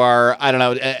there who are, I don't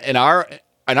know, in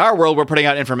our world, we're putting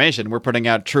out information, we're putting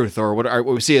out truth, or what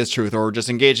we see as truth, or we're just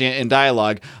engaging in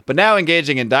dialogue. But now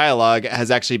engaging in dialogue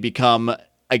has actually become,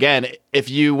 again, if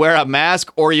you wear a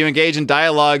mask or you engage in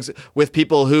dialogues with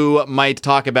people who might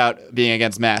talk about being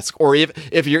against masks, or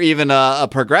if you're even a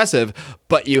progressive,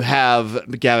 but you have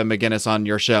Gavin McInnes on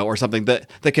your show or something,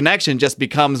 the connection just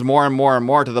becomes more and more and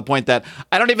more, to the point that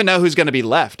I don't even know who's going to be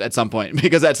left at some point,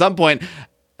 because at some point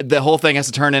the whole thing has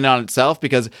to turn in on itself,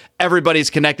 because everybody's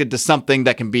connected to something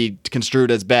that can be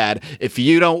construed as bad. If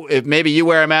maybe you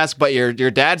wear a mask, but your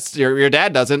dad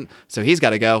doesn't, so he's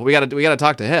got to go. We got to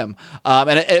talk to him.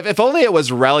 And if only it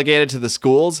was relegated to the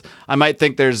schools, I might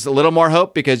think there's a little more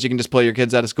hope, because you can just pull your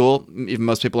kids out of school. Even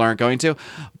most people aren't going to,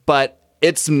 but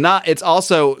it's not. It's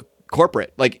also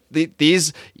corporate. Like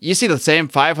these, you see the same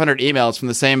 500 emails from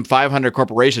the same 500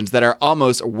 corporations that are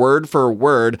almost word for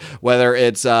word, whether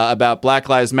it's about Black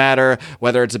Lives Matter,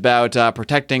 whether it's about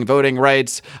protecting voting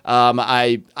rights.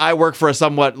 I work for a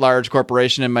somewhat large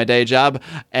corporation in my day job,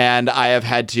 and I have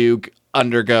had to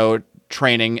undergo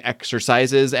training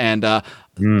exercises and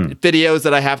videos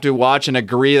that I have to watch and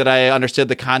agree that I understood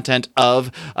the content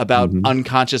of, about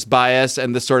unconscious bias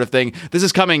and this sort of thing. This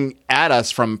is coming at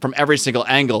us from every single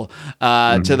angle,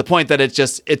 to the point that it's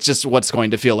just what's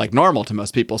going to feel like normal to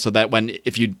most people. So that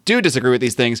if you do disagree with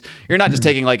these things, you're not just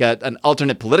taking like an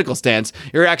alternate political stance.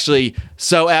 You're actually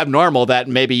so abnormal that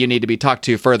maybe you need to be talked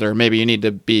to further. Maybe you need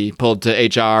to be pulled to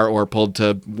HR or pulled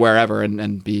to wherever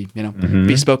and be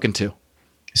be spoken to.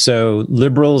 So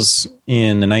liberals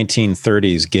in the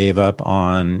 1930s gave up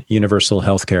on universal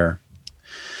health care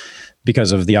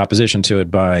because of the opposition to it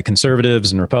by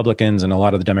conservatives and Republicans and a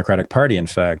lot of the Democratic Party. In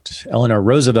fact, Eleanor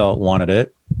Roosevelt wanted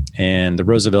it, and the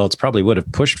Roosevelts probably would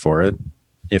have pushed for it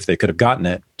if they could have gotten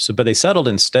it. But they settled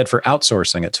instead for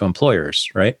outsourcing it to employers,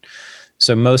 right?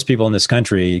 So most people in this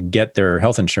country get their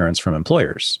health insurance from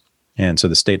employers, and so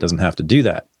the state doesn't have to do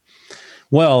that.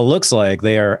 Well, it looks like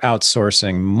they are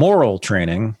outsourcing moral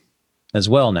training as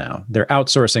well now. They're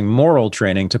outsourcing moral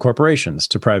training to corporations,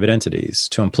 to private entities,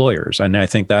 to employers. And I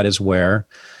think that is where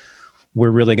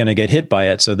we're really going to get hit by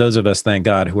it. So those of us, thank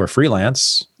God, who are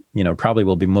freelance, probably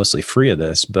will be mostly free of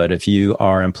this. But if you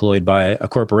are employed by a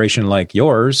corporation like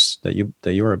yours, that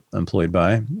you are employed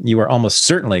by, you are almost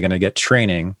certainly going to get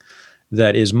training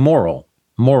that is moral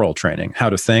training, how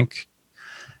to think,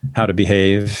 how to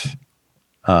behave,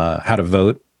 how to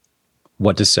vote,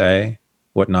 what to say,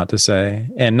 what not to say,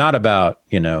 and not about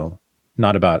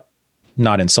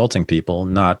not insulting people,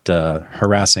 not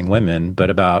harassing women, but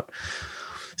about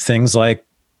things like,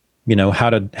 how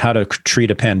to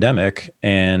treat a pandemic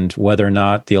and whether or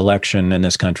not the election in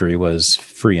this country was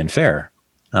free and fair.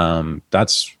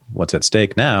 That's what's at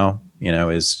stake now,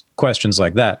 is questions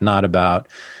like that, not about,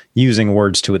 using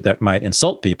words to it that might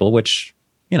insult people, which,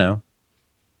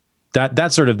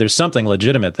 that sort of, there's something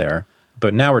legitimate there.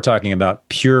 But now we're talking about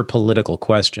pure political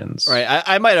questions. Right.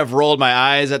 I might have rolled my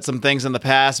eyes at some things in the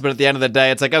past, but at the end of the day,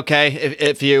 it's like, okay,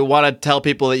 if you want to tell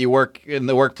people that you work in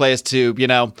the workplace to,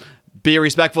 be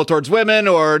respectful towards women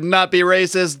or not be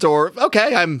racist, or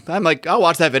okay, I'm like, I'll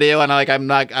watch that video, and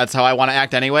that's how I want to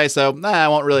act anyway. So I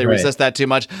won't really resist that too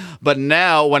much. But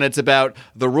now when it's about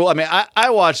the rule, I mean, I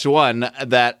watched one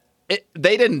that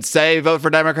they didn't say vote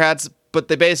for Democrats, but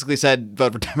they basically said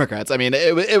vote for Democrats. I mean,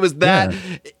 it was that.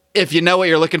 Yeah. If you know what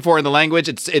you're looking for in the language,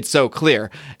 it's so clear.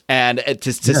 And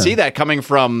to see that coming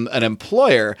from an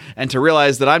employer, and to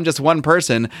realize that I'm just one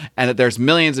person and that there's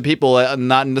millions of people,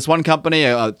 not in this one company,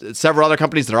 several other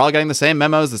companies that are all getting the same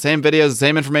memos, the same videos, the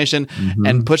same information,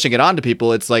 and pushing it on to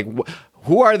people. It's like,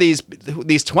 who are these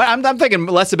 20? I'm thinking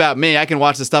less about me. I can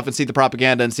watch the stuff and see the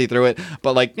propaganda and see through it.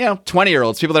 But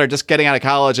 20-year-olds, people that are just getting out of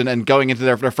college and going into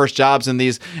their first jobs in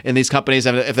these companies,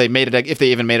 and if they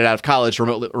even made it out of college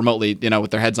remotely,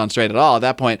 with their heads on straight at all at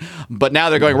that point. But now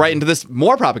they're going right into this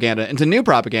more propaganda, into new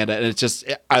propaganda, and it's just,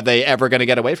 are they ever going to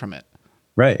get away from it?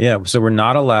 Right. Yeah. So we're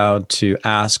not allowed to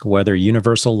ask whether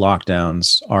universal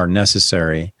lockdowns are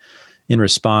necessary in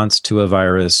response to a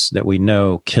virus that we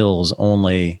know kills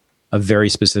only a very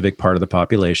specific part of the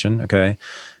population. Okay.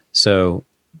 So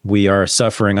we are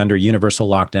suffering under universal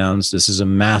lockdowns. This is a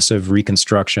massive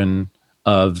reconstruction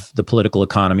of the political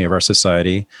economy of our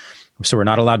society. So we're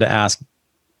not allowed to ask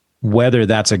whether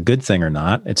that's a good thing or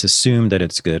not. It's assumed that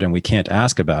it's good, and we can't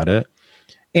ask about it.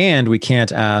 And we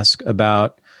can't ask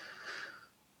about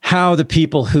how the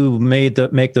people who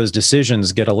make those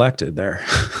decisions get elected there.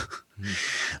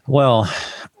 Well,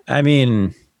 I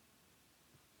mean,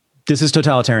 this is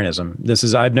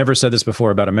totalitarianism. I've never said this before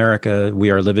about America.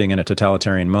 We are living in a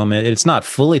totalitarian moment. It's not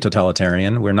fully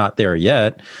totalitarian. We're not there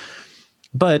yet.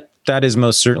 But that is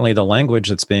most certainly the language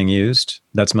that's being used.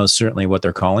 That's most certainly what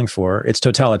they're calling for. It's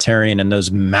totalitarian in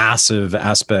those massive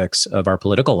aspects of our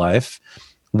political life,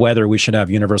 whether we should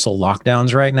have universal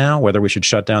lockdowns right now, whether we should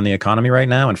shut down the economy right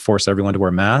now and force everyone to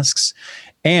wear masks,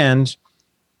 and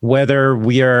whether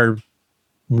we are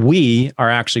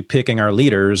actually picking our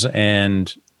leaders,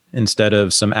 and instead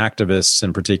of some activists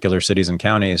in particular cities and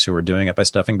counties who are doing it by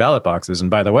stuffing ballot boxes. And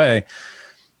by the way,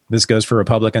 this goes for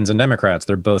Republicans and Democrats.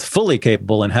 They're both fully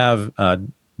capable and have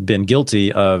been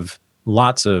guilty of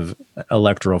lots of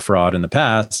electoral fraud in the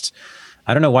past.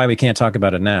 I don't know why we can't talk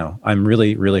about it now. I'm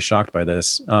really, really shocked by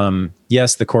this.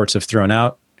 Yes, the courts have thrown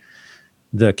out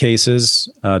the cases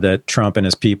that Trump and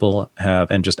his people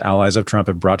have, and just allies of Trump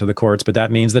have brought to the courts, but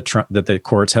that means that that the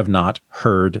courts have not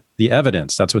heard the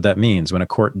evidence. That's what that means. When a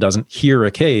court doesn't hear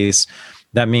a case,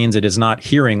 that means it is not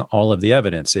hearing all of the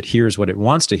evidence. It hears what it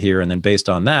wants to hear, and then based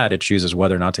on that, it chooses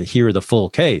whether or not to hear the full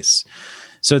case.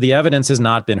 So the evidence has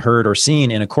not been heard or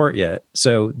seen in a court yet.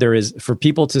 So there is, for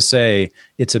people to say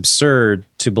it's absurd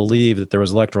to believe that there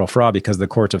was electoral fraud because the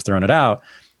courts have thrown it out,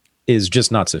 is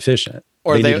just not sufficient.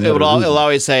 Or it'll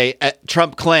always say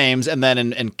Trump claims, and then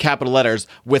in capital letters,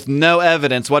 with no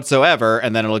evidence whatsoever,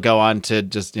 and then it'll go on to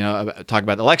just talk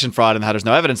about election fraud and how there's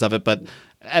no evidence of it. But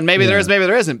maybe there is, maybe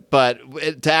there isn't. But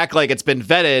to act like it's been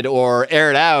vetted or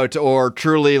aired out or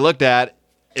truly looked at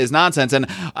is nonsense. And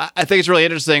I think it's really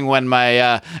interesting when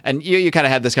and you kind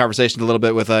of had this conversation a little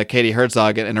bit with Katie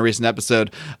Herzog in a recent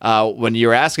episode when you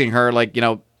were asking her,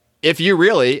 if you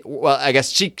really, well, I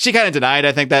guess she kind of denied,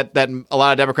 I think, that a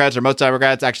lot of Democrats, or most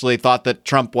Democrats, actually thought that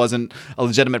Trump wasn't a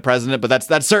legitimate president. But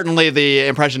that's certainly the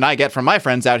impression I get from my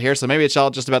friends out here. So maybe it's all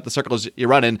just about the circles you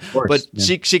run in. But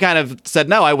yeah. She kind of said,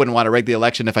 no, I wouldn't want to rig the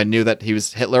election if I knew that he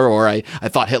was Hitler, or I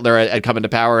thought Hitler had come into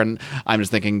power. And I'm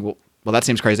just thinking, well, that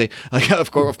seems crazy. Of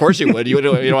course you would. You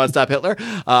don't want to stop Hitler.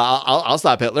 I'll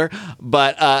stop Hitler.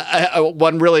 But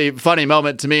one really funny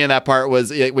moment to me in that part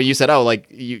was when you said, "Oh,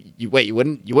 you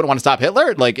wouldn't want to stop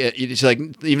Hitler?" She's like,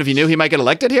 even if you knew he might get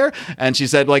elected here, and she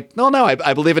said, no,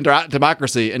 I believe in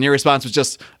democracy. And your response was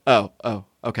just, oh,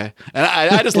 okay. And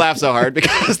I just laughed so hard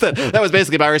because that was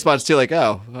basically my response too. I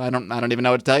don't even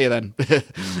know what to tell you then.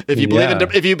 If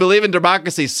you believe in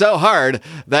democracy so hard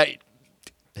that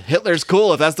Hitler's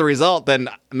cool, if that's the result, then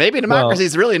maybe democracy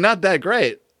is really not that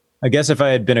great. I guess if I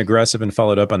had been aggressive and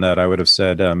followed up on that, I would have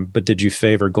said, but did you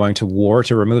favor going to war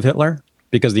to remove Hitler?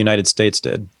 Because the United States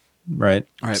did, right?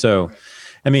 So,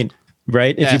 I mean,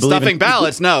 right? If you believe stuffing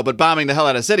ballots, no, but bombing the hell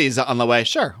out of cities on the way,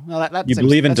 sure. Well, that you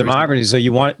believe in democracy, so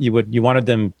you wanted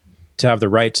them to have the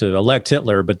right to elect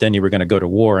Hitler, but then you were going to go to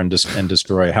war and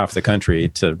destroy half the country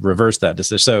to reverse that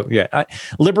decision. So,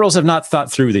 liberals have not thought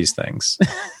through these things.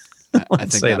 I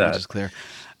think that much is clear.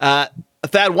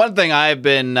 Thad, one thing I've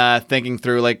been thinking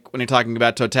through, like when you're talking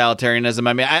about totalitarianism,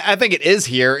 I mean, I think it is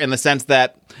here in the sense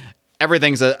that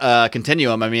everything's a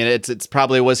continuum. I mean, it's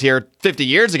probably was here 50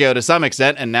 years ago to some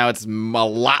extent, and now it's a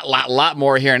lot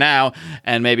more here now.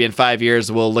 And maybe in 5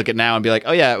 years, we'll look at now and be like,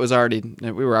 oh yeah, we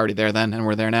were already there then, and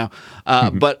we're there now.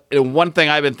 But one thing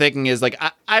I've been thinking is like,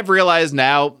 I've realized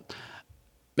now,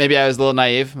 maybe I was a little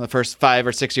naive the first 5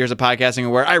 or 6 years of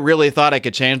podcasting where I really thought I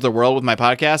could change the world with my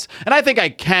podcast. And I think I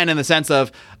can in the sense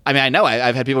of, I mean, I know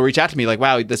I've had people reach out to me like,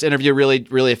 wow, this interview really,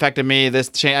 really affected me. This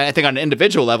change, I think on an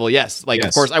individual level, yes. Like,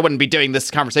 of course, I wouldn't be doing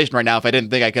this conversation right now if I didn't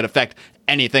think I could affect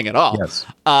anything at all. Yes.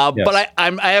 But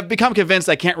I have become convinced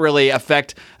I can't really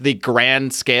affect the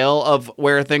grand scale of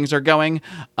where things are going.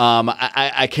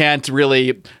 I can't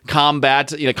really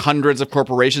combat hundreds of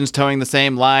corporations towing the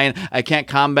same line. I can't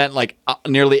combat like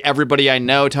nearly everybody I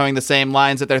know towing the same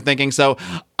lines that they're thinking. So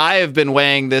I have been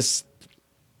weighing this.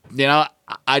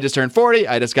 I just turned 40.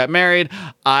 I just got married.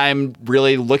 I'm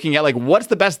really looking at like, what's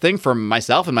the best thing for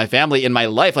myself and my family in my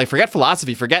life? Like, forget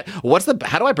philosophy,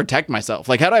 how do I protect myself?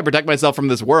 Like, how do I protect myself from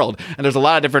this world? And there's a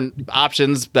lot of different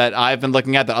options that I've been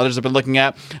looking at, that others have been looking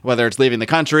at, whether it's leaving the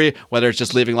country, whether it's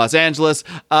just leaving Los Angeles.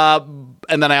 And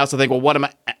then I also think, well, what am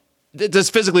I... Does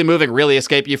physically moving really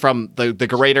escape you from the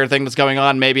greater thing that's going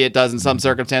on? Maybe it does in some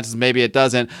circumstances, maybe it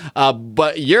doesn't.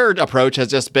 But your approach has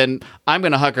just been, I'm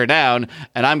going to hunker down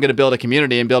and I'm going to build a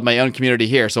community and build my own community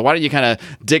here. So why don't you kind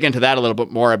of dig into that a little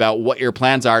bit more about what your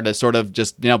plans are to sort of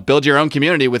just, build your own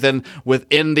community within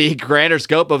the grander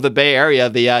scope of the Bay Area,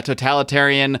 the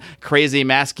totalitarian, crazy,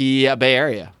 masky Bay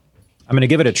Area? I'm going to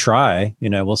give it a try.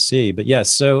 We'll see. But yes,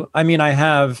 so, I mean, I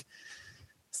have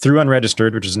through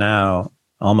Unregistered, which is now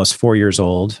almost 4 years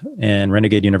old, and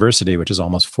Renegade University, which is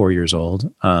almost 4 years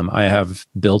old, I have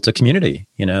built a community.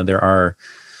 There are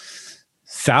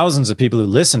thousands of people who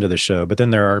listen to the show, but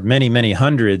then there are many, many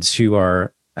hundreds who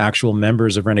are actual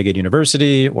members of Renegade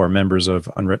University or members of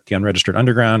the Unregistered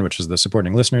Underground, which is the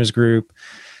supporting listeners group,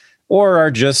 or are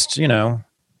just,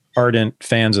 ardent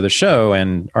fans of the show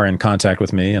and are in contact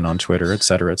with me and on Twitter, et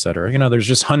cetera, et cetera. There's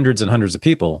just hundreds and hundreds of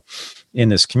people in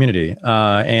this community.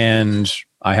 And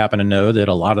I happen to know that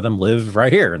a lot of them live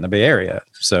right here in the Bay Area.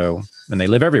 And they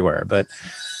live everywhere, but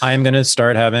I'm going to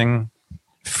start having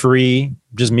free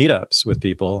just meetups with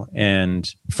people. And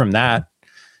from that,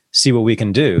 see what we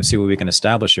can do, see what we can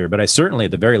establish here. But I certainly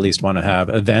at the very least want to have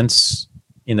events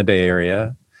in the Bay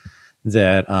Area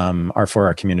that are for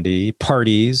our community.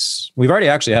 Parties. We've already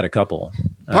actually had a couple.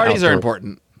 Parties are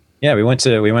important. Yeah, we went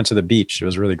to the beach. It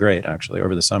was really great actually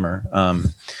over the summer.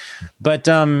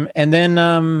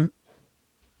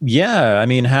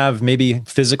 Have maybe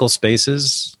physical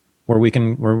spaces where we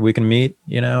can meet.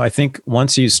 I think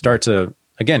once you start to,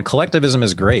 again, collectivism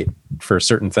is great for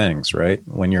certain things, right?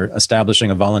 When you're establishing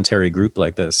a voluntary group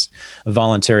like this, a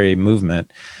voluntary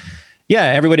movement, yeah,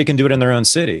 everybody can do it in their own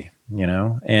city,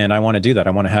 and I want to do that.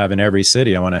 I want to have in every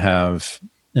city, I want to have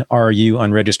RU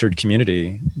unregistered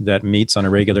community that meets on a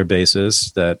regular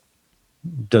basis, that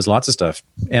does lots of stuff.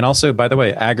 And also, by the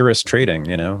way, agorist trading,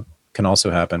 can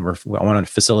also happen. I want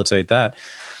to facilitate that.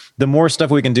 The more stuff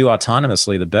we can do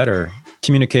autonomously, the better.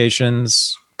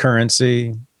 Communications,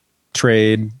 currency,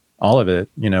 trade, all of it.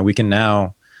 We can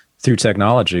now, through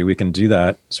technology, we can do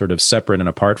that sort of separate and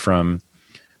apart from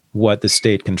what the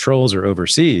state controls or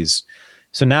oversees.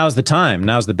 So now's the time.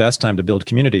 Now's the best time to build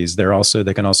communities. They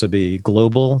can also be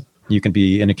global. You can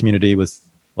be in a community with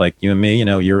like you and me.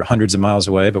 You're hundreds of miles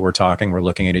away, but we're talking. We're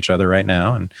looking at each other right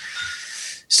now, and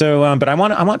so. But I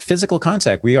want physical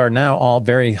contact. We are now all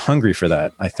very hungry for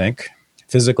that. I think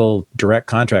physical, direct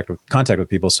contact with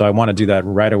people. So I want to do that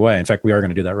right away. In fact, we are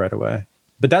going to do that right away.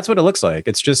 But that's what it looks like.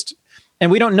 It's just,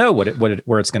 and we don't know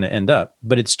where it's going to end up.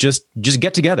 But it's just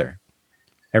get together.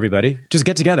 Everybody, just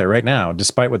get together right now,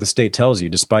 despite what the state tells you,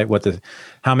 despite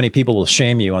how many people will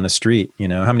shame you on the street,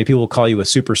 how many people will call you a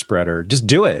super spreader. Just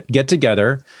do it. Get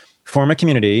together, form a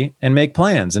community, and make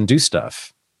plans and do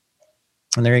stuff.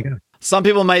 And there you go. Some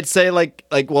people might say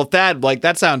well, Thad,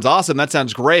 that sounds awesome. That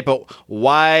sounds great. But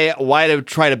why to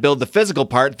try to build the physical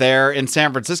part there in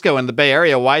San Francisco in the Bay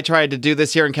Area? Why try to do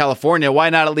this here in California?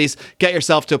 Why not at least get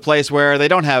yourself to a place where they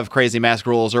don't have crazy mask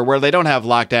rules or where they don't have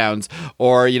lockdowns?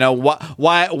 Or,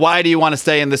 why do you want to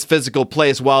stay in this physical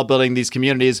place while building these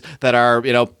communities that are,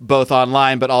 both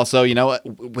online, but also,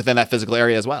 within that physical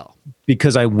area as well?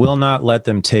 Because I will not let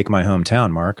them take my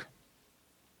hometown, Mark.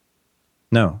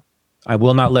 No. I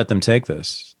will not let them take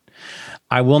this.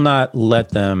 I will not let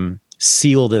them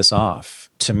seal this off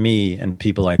to me and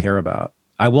people I care about.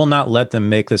 I will not let them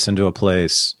make this into a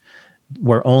place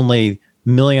where only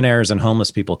millionaires and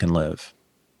homeless people can live.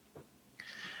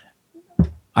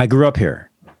 I grew up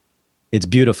here. It's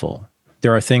beautiful.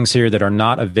 There are things here that are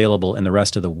not available in the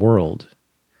rest of the world.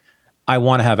 I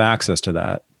want to have access to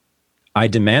that. I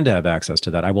demand to have access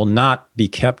to that. I will not be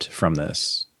kept from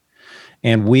this.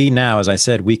 And we now, as I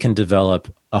said, we can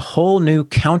develop a whole new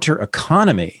counter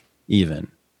economy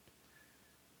even,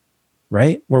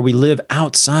 right? Where we live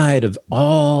outside of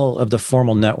all of the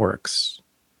formal networks,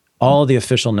 all the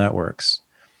official networks.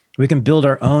 We can build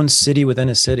our own city within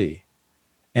a city.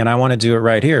 And I want to do it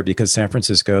right here because San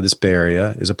Francisco, this Bay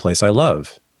Area, is a place I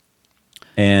love.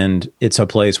 And it's a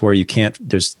place where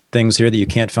there's things here that you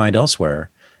can't find elsewhere.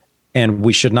 And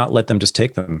we should not let them just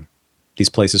take these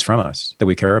places from us that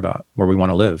we care about, where we want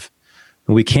to live.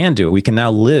 And we can do it. We can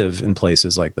now live in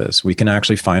places like this. We can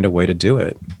actually find a way to do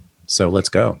it. So let's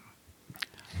go.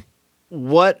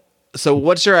 So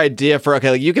what's your idea for,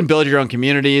 okay, like you can build your own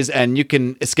communities and you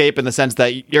can escape in the sense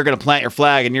that you're going to plant your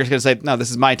flag and you're going to say, no,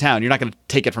 this is my town. You're not going to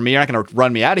take it from me. You're not going to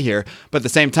run me out of here. But at the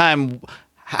same time,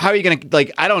 how are you going to,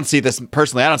 like, I don't see this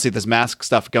mask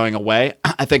stuff going away.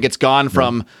 I think it's gone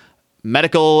from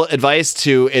medical advice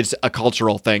to it's a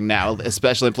cultural thing now,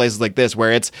 especially in places like this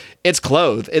where it's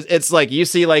clothed. It's like you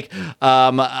see like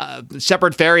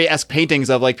Shepard Fairey-esque paintings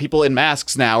of like people in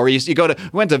masks now, or you we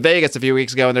went to Vegas a few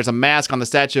weeks ago and there's a mask on the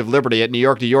Statue of Liberty at New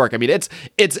York, New York. I mean, it's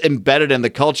embedded in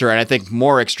the culture, and I think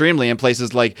more extremely in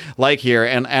places like here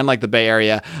and like the Bay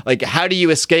Area. Like, how do you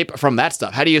escape from that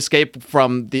stuff? How do you escape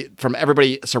from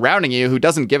everybody surrounding you who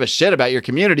doesn't give a shit about your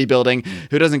community building,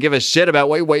 who doesn't give a shit about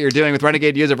what you're doing with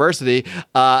Renegade University,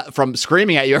 from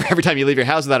screaming at you every time you leave your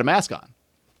house without a mask on?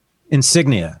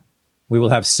 Insignia. We will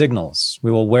have signals.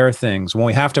 We will wear things. When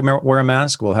we have to wear a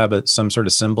mask, we'll have some sort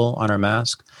of symbol on our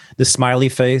mask. The smiley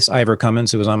face, Ivor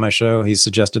Cummins, who was on my show, he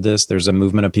suggested this. There's a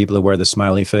movement of people who wear the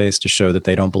smiley face to show that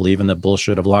they don't believe in the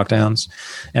bullshit of lockdowns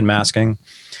and masking.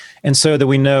 And so that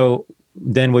we know,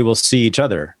 then we will see each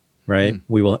other. Right.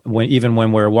 We will, even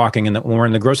when we're walking when we're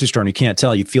in the grocery store and you can't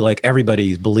tell, you feel like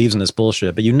everybody believes in this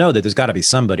bullshit, but you know that there's got to be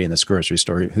somebody in this grocery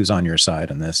store who's on your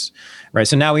side in this. Right.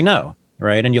 So now we know.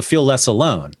 Right. And you'll feel less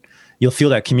alone. You'll feel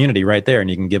that community right there, and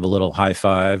you can give a little high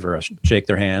five or shake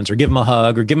their hands or give them a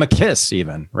hug or give them a kiss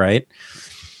even. Right.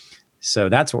 So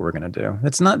that's what we're going to do.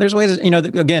 It's not, there's ways,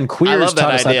 again, queers. I love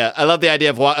that idea. I love the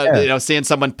idea of, seeing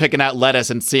someone picking out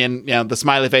lettuce and seeing, the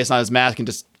smiley face on his mask and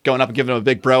just going up and giving him a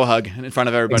big bro hug in front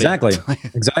of everybody.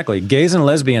 Exactly. Gays and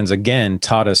lesbians, again,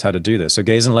 taught us how to do this. So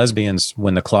gays and lesbians,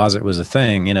 when the closet was a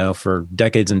thing, for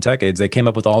decades and decades, they came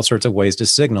up with all sorts of ways to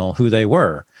signal who they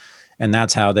were. And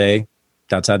that's how they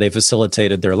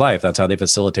facilitated their life. That's how they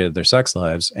facilitated their sex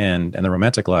lives and their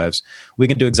romantic lives. We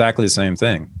can do exactly the same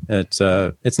thing. It's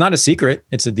not a secret.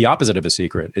 It's the opposite of a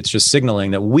secret. It's just signaling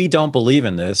that we don't believe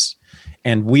in this,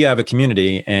 and we have a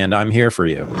community, and I'm here for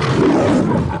you.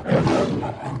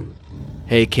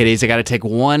 Hey, kiddies, I got to take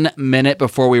 1 minute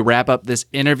before we wrap up this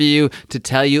interview to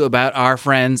tell you about our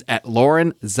friends at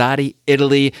Lorenzotti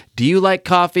Italy. Do you like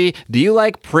coffee? Do you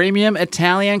like premium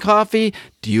Italian coffee?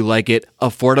 Do you like it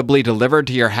affordably delivered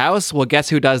to your house? Well, guess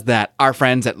who does that? Our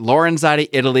friends at Lorenzotti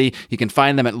Italy. You can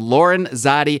find them at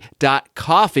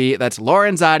lorenzotti.coffee. That's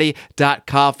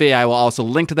lorenzotti.coffee. I will also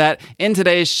link to that in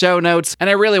today's show notes. And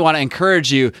I really want to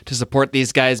encourage you to support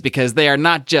these guys because they are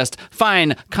not just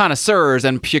fine connoisseurs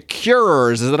and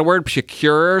procurers. Is that a word?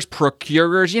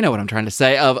 Procurers? You know what I'm trying to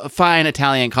say, of fine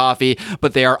Italian coffee.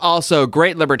 But they are also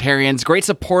great libertarians, great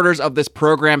supporters of this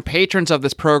program, patrons of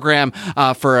this program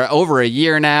for over a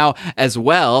year now, as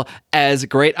well as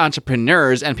great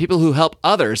entrepreneurs and people who help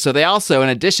others. So they also, in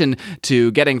addition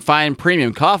to getting fine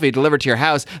premium coffee delivered to your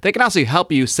house, they can also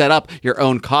help you set up your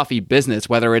own coffee business,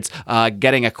 whether it's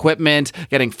getting equipment,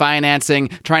 getting financing,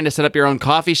 trying to set up your own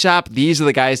coffee shop. These are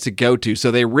the guys to go to. So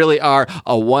they really are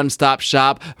a one-stop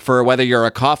shop for whether you're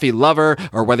a coffee lover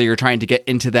or whether you're trying to get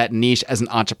into that niche as an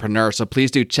entrepreneur. So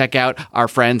please do check out our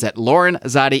friends at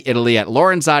Lorenzotti Italy at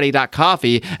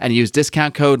lorenzotti.coffee and use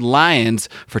discount code LIONS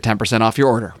for 10% off your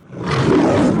order.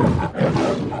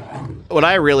 What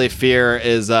I really fear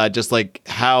is just like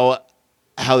how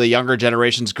the younger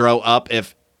generations grow up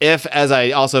if as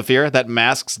I also fear that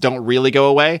masks don't really go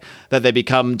away, that they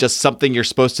become just something you're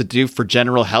supposed to do for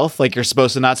general health. Like you're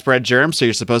supposed to not spread germs, so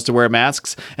you're supposed to wear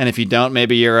masks. And if you don't,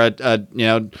 maybe you're a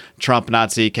Trump,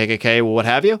 Nazi, KKK, what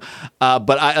have you.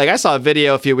 But I saw a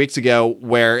video a few weeks ago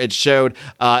where it showed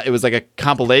it was like a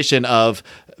compilation of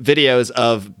videos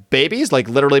of babies, like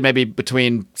literally maybe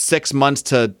between 6 months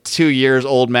to 2 years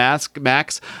old max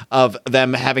of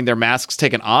them having their masks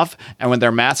taken off. And when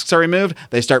their masks are removed,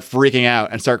 they start freaking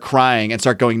out and start crying and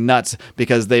start going nuts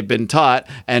because they've been taught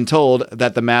and told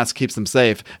that the mask keeps them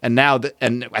safe. And now,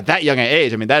 and at that young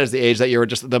age, I mean, that is the age that you're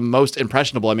just the most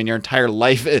impressionable. I mean, your entire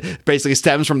life basically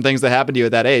stems from things that happen to you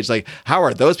at that age. Like, how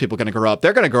are those people going to grow up?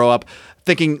 They're going to grow up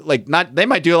thinking like they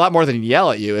might do a lot more than yell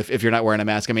at you if you're not wearing a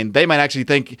mask. I mean, they might actually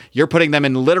think you're putting them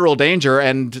in literal danger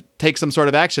and take some sort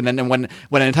of action. And when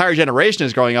an entire generation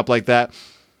is growing up like that,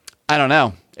 I don't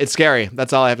know. It's scary.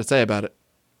 That's all I have to say about it.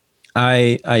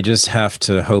 I just have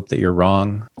to hope that you're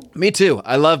wrong. Me too.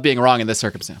 I love being wrong in this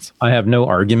circumstance. I have no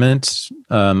argument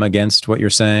against what you're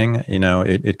saying. You know,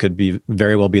 it could be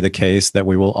very well be the case that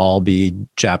we will all be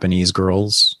Japanese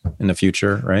girls in the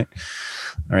future, right?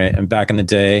 All right. And back in the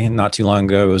day, not too long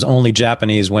ago, it was only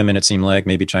Japanese women, it seemed like,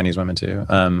 maybe Chinese women too,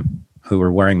 who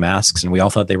were wearing masks. And we all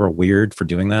thought they were weird for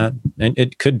doing that. And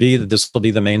it could be that this will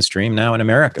be the mainstream now in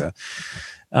America.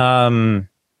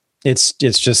 It's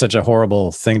just such a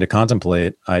horrible thing to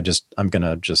contemplate. I'm going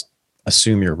to just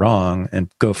assume you're wrong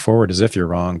and go forward as if you're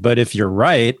wrong. But if you're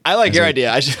right, I like your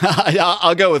idea.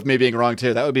 I'll go with me being wrong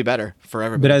too. That would be better for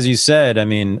everybody. But as you said, I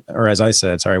mean, or as I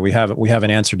said, sorry, we have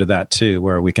an answer to that too,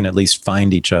 where we can at least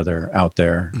find each other out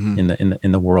there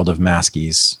in the world of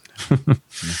maskies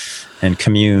and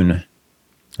commune.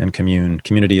 And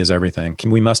community is everything.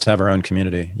 We must have our own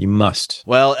community. You must.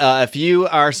 Well, if you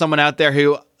are someone out there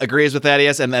who agrees with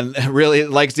Thaddeus and then really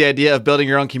likes the idea of building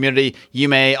your own community, you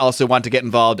may also want to get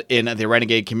involved in the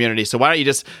Renegade community. So why don't you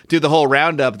just do the whole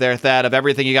roundup there, Thad, of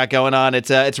everything you got going on?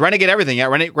 It's Renegade everything. You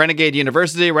got Renegade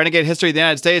University, Renegade History of the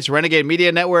United States, Renegade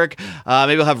Media Network.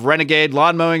 Maybe we'll have Renegade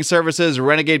Lawn Mowing Services,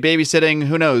 Renegade Babysitting.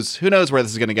 Who knows? Who knows where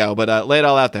this is going to go? But lay it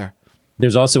all out there.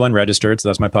 There's also Unregistered, so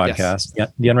that's my podcast. Yes. Yeah,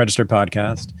 the Unregistered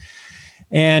podcast.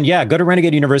 And yeah, go to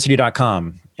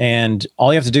renegadeuniversity.com. And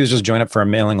all you have to do is just join up for a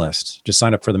mailing list. Just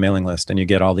sign up for the mailing list and you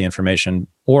get all the information.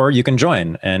 Or you can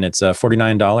join. And it's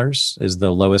 $49 is the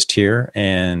lowest tier.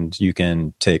 And you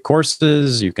can take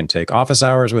courses. You can take office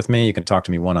hours with me. You can talk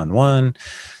to me one-on-one.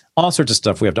 All sorts of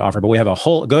stuff we have to offer. But we have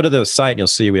go to the site. You'll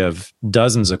see we have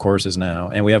dozens of courses now.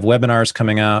 And we have webinars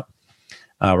coming out.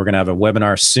 We're going to have a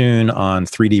webinar soon on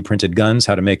 3D printed guns,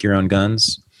 how to make your own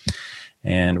guns.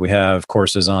 And we have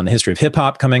courses on the history of hip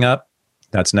hop coming up.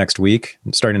 That's next week,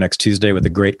 starting next Tuesday with the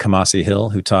great Kamasi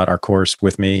Hill, who taught our course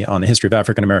with me on the history of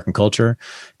African-American culture.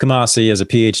 Kamasi is a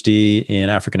PhD in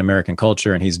African-American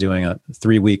culture, and he's doing a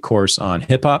 3-week course on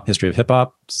hip hop, history of hip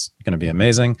hop. It's going to be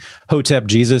amazing. Hotep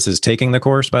Jesus is taking the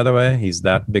course, by the way. He's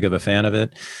that big of a fan of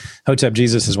it. Hotep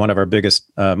Jesus is one of our biggest,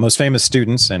 most famous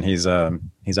students, and he's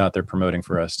out there promoting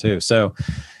for us too. So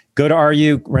go to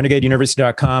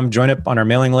renegadeuniversity.com, join up on our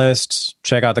mailing list,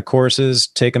 check out the courses,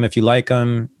 take them if you like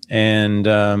them, and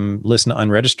listen to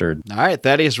Unregistered. All right,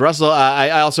 Thaddeus Russell. I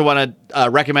also want to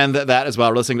recommend that as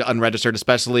well, listening to Unregistered,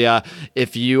 especially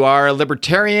if you are a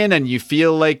libertarian and you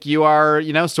feel like you are,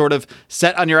 sort of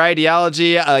set on your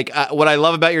ideology. What I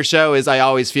love about your show is I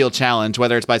always feel challenged,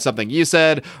 whether it's by something you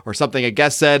said or something a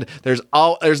guest said. There's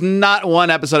not one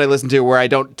episode I listen to where I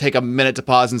don't take a minute to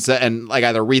pause and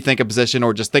either rethink a position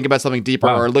or just think about something deeper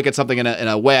or look at something in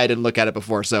a way I didn't look at it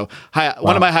before. So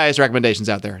one of my highest recommendations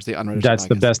out there is the Unregistered That's podcast.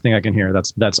 The best thing I can hear.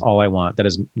 That's all I want. That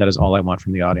is all I want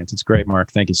from the audience. It's great,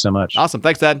 Mark. Thank you so much. Awesome.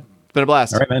 Thanks, Dad. It's been a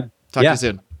blast. All right, man. Talk to you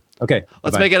soon. Okay.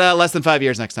 Let's make it less than 5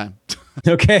 years next time.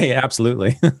 Okay,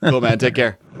 absolutely. Cool, man. Take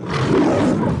care.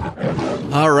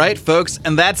 All right, folks.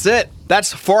 And that's it.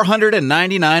 That's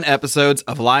 499 episodes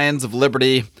of Lions of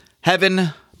Liberty. Heaven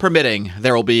permitting,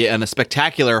 there will be a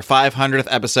spectacular 500th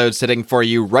episode sitting for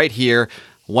you right here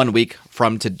 1 week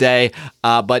from today.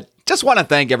 But just want to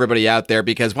thank everybody out there,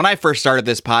 because when I first started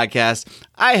this podcast,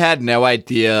 I had no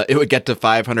idea it would get to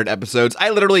 500 episodes. I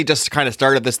literally just kind of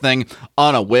started this thing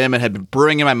on a whim and had been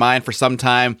brewing in my mind for some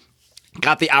time.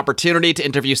 Got the opportunity to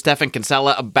interview Stephan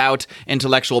Kinsella about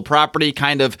intellectual property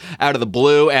kind of out of the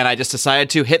blue, and I just decided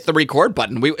to hit the record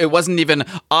button. It wasn't even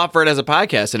offered as a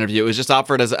podcast interview. It was just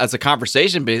offered as a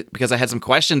conversation because I had some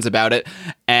questions about it,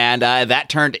 and that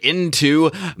turned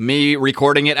into me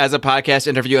recording it as a podcast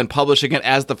interview and publishing it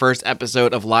as the first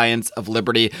episode of Lions of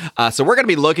Liberty. So we're going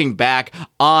to be looking back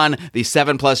on the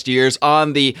 7+ years,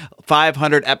 on the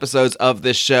 500 episodes of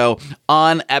this show,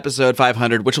 on episode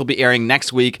 500, which will be airing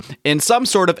next week in some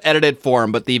sort of edited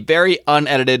form, but the very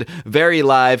unedited, very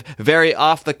live, very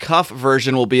off-the-cuff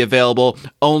version will be available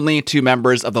only to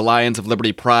members of the Lions of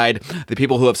Liberty Pride, the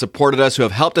people who have supported us, who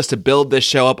have helped us to build this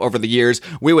show up over the years.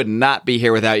 We would not be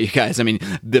here without you guys. I mean,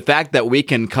 the fact that we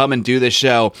can come and do this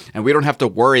show and we don't have to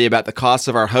worry about the cost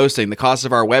of our hosting, the cost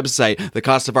of our website, the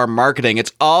cost of our marketing,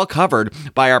 it's all covered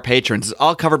by our patrons. It's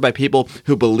all covered by people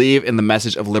who believe in the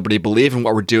message of liberty, believe in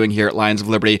what we're doing here at Lions of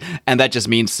Liberty, and that just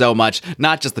means so much.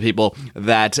 Not just the people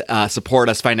that support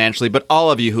us financially, but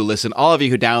all of you who listen, all of you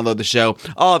who download the show,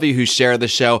 all of you who share the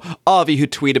show, all of you who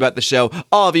tweet about the show,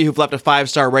 all of you who've left a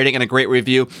 5-star rating and a great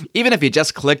review. Even if you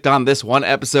just clicked on this one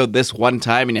episode this one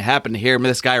time and you happen to hear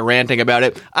this guy ranting about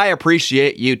it, I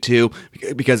appreciate you too,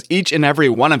 because each and every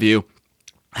one of you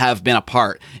have been a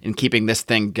part in keeping this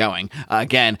thing going.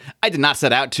 Again, I did not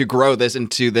set out to grow this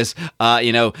into this,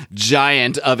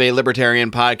 giant of a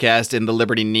libertarian podcast in the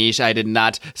liberty niche. I did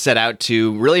not set out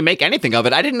to really make anything of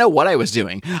it. I didn't know what I was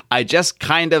doing. I just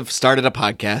kind of started a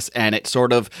podcast, and it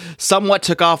sort of somewhat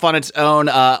took off on its own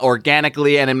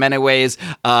organically, and in many ways,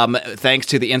 thanks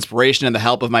to the inspiration and the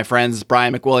help of my friends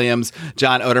Brian McWilliams,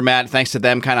 John Odermatt, thanks to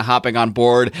them kind of hopping on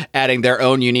board, adding their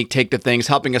own unique take to things,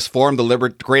 helping us form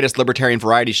the greatest libertarian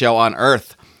variety show on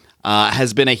earth.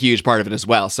 Has been a huge part of it as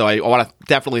well. So I want to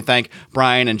definitely thank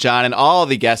Brian and John and all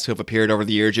the guests who have appeared over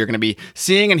the years. You're going to be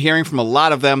seeing and hearing from a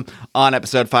lot of them on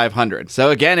episode 500.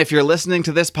 So again, if you're listening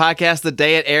to this podcast the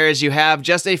day it airs, you have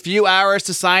just a few hours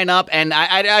to sign up. And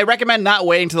I recommend not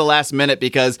waiting to the last minute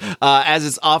because as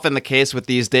is often the case with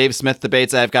these Dave Smith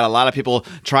debates, I've got a lot of people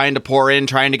trying to pour in,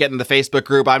 trying to get in the Facebook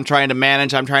group. I'm trying to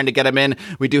manage. I'm trying to get them in.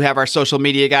 We do have our social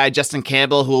media guy, Justin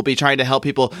Campbell, who will be trying to help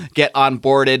people get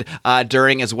onboarded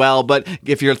during as well. But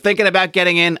if you're thinking about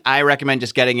getting in, I recommend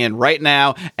just getting in right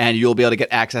now, and you'll be able to get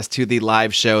access to the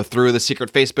live show through the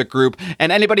secret Facebook group.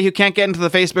 And anybody who can't get into the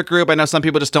Facebook group, I know some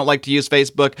people just don't like to use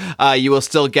Facebook, you will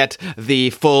still get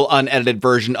the full unedited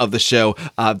version of the show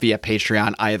via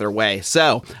Patreon either way.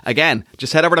 So again,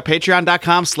 just head over to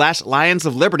patreon.com/Lions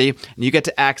of Liberty, and you get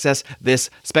to access this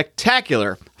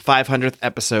spectacular 500th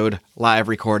episode live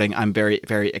recording. I'm very,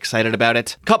 very excited about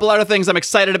it. A couple other things I'm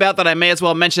excited about that I may as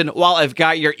well mention while I've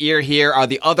got your ear here are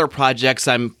the other projects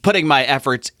I'm putting my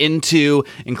efforts into,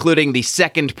 including the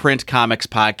Second Print Comics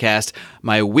podcast,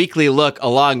 my weekly look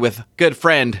along with good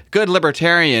friend, good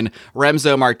libertarian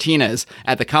Remzo Martinez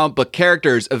at the comic book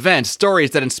characters, events,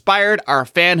 stories that inspired our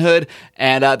fanhood.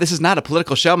 And this is not a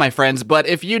political show, my friends, but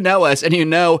if you know us and you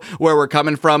know where we're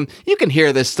coming from, you can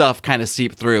hear this stuff kind of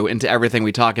seep through into everything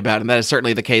we talk about, and that is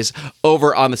certainly the case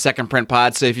over on the Second Print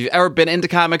Pod. So if you've ever been into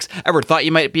comics, ever thought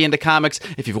you might be into comics,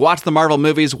 if you've watched the Marvel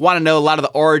movies, want to know a lot of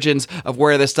the origins of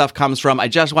where this stuff comes from, I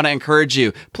just want to encourage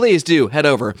you, please do head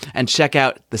over and check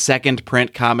out the Second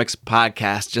Print Comics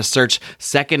podcast. Just search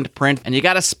Second Print, and you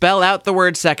got to spell out the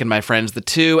word second, my friends. The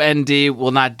 2ND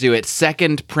will not do it.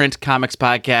 Second Print Comics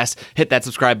podcast. Hit that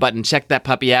subscribe button. Check that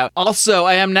puppy out. Also,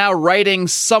 I am now writing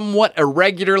somewhat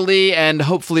irregularly and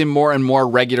hopefully more and more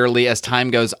regularly as time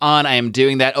goes on. I am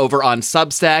doing that over on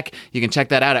Substack. You can check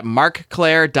that out at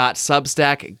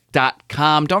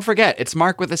markclair.substack.com. Don't forget, it's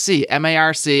Mark with a C,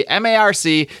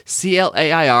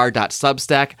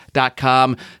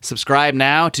 markclair.substack.com. Subscribe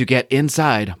now to get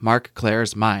inside Mark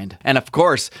Clair's mind. And of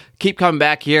course, keep coming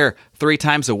back here 3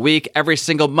 times a week. Every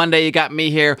single Monday, you got me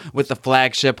here with the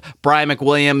flagship. Brian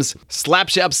McWilliams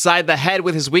slaps you upside the head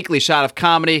with his weekly shot of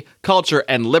comedy, culture,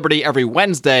 and liberty every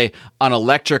Wednesday on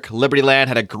Electric Liberty Land.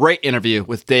 Had a great interview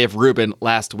with Dave Rubin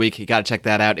last week. You got to check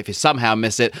that out if you somehow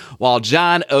miss it. While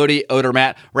John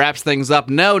Odermatt wraps things up.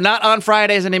 No, not on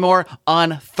Fridays anymore.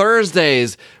 On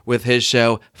Thursdays with his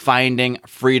show, Finding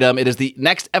Freedom. It is the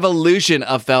next evolution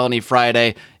of Felony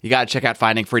Friday. You got to check out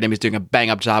Finding Freedom. He's doing a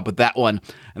bang-up job with that one.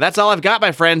 And that's all I've got,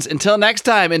 my friends. Until next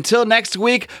time, until next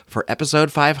week for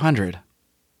episode 500,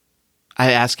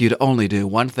 I ask you to only do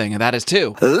one thing, and that is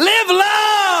to live long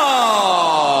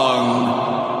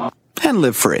and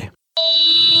live free.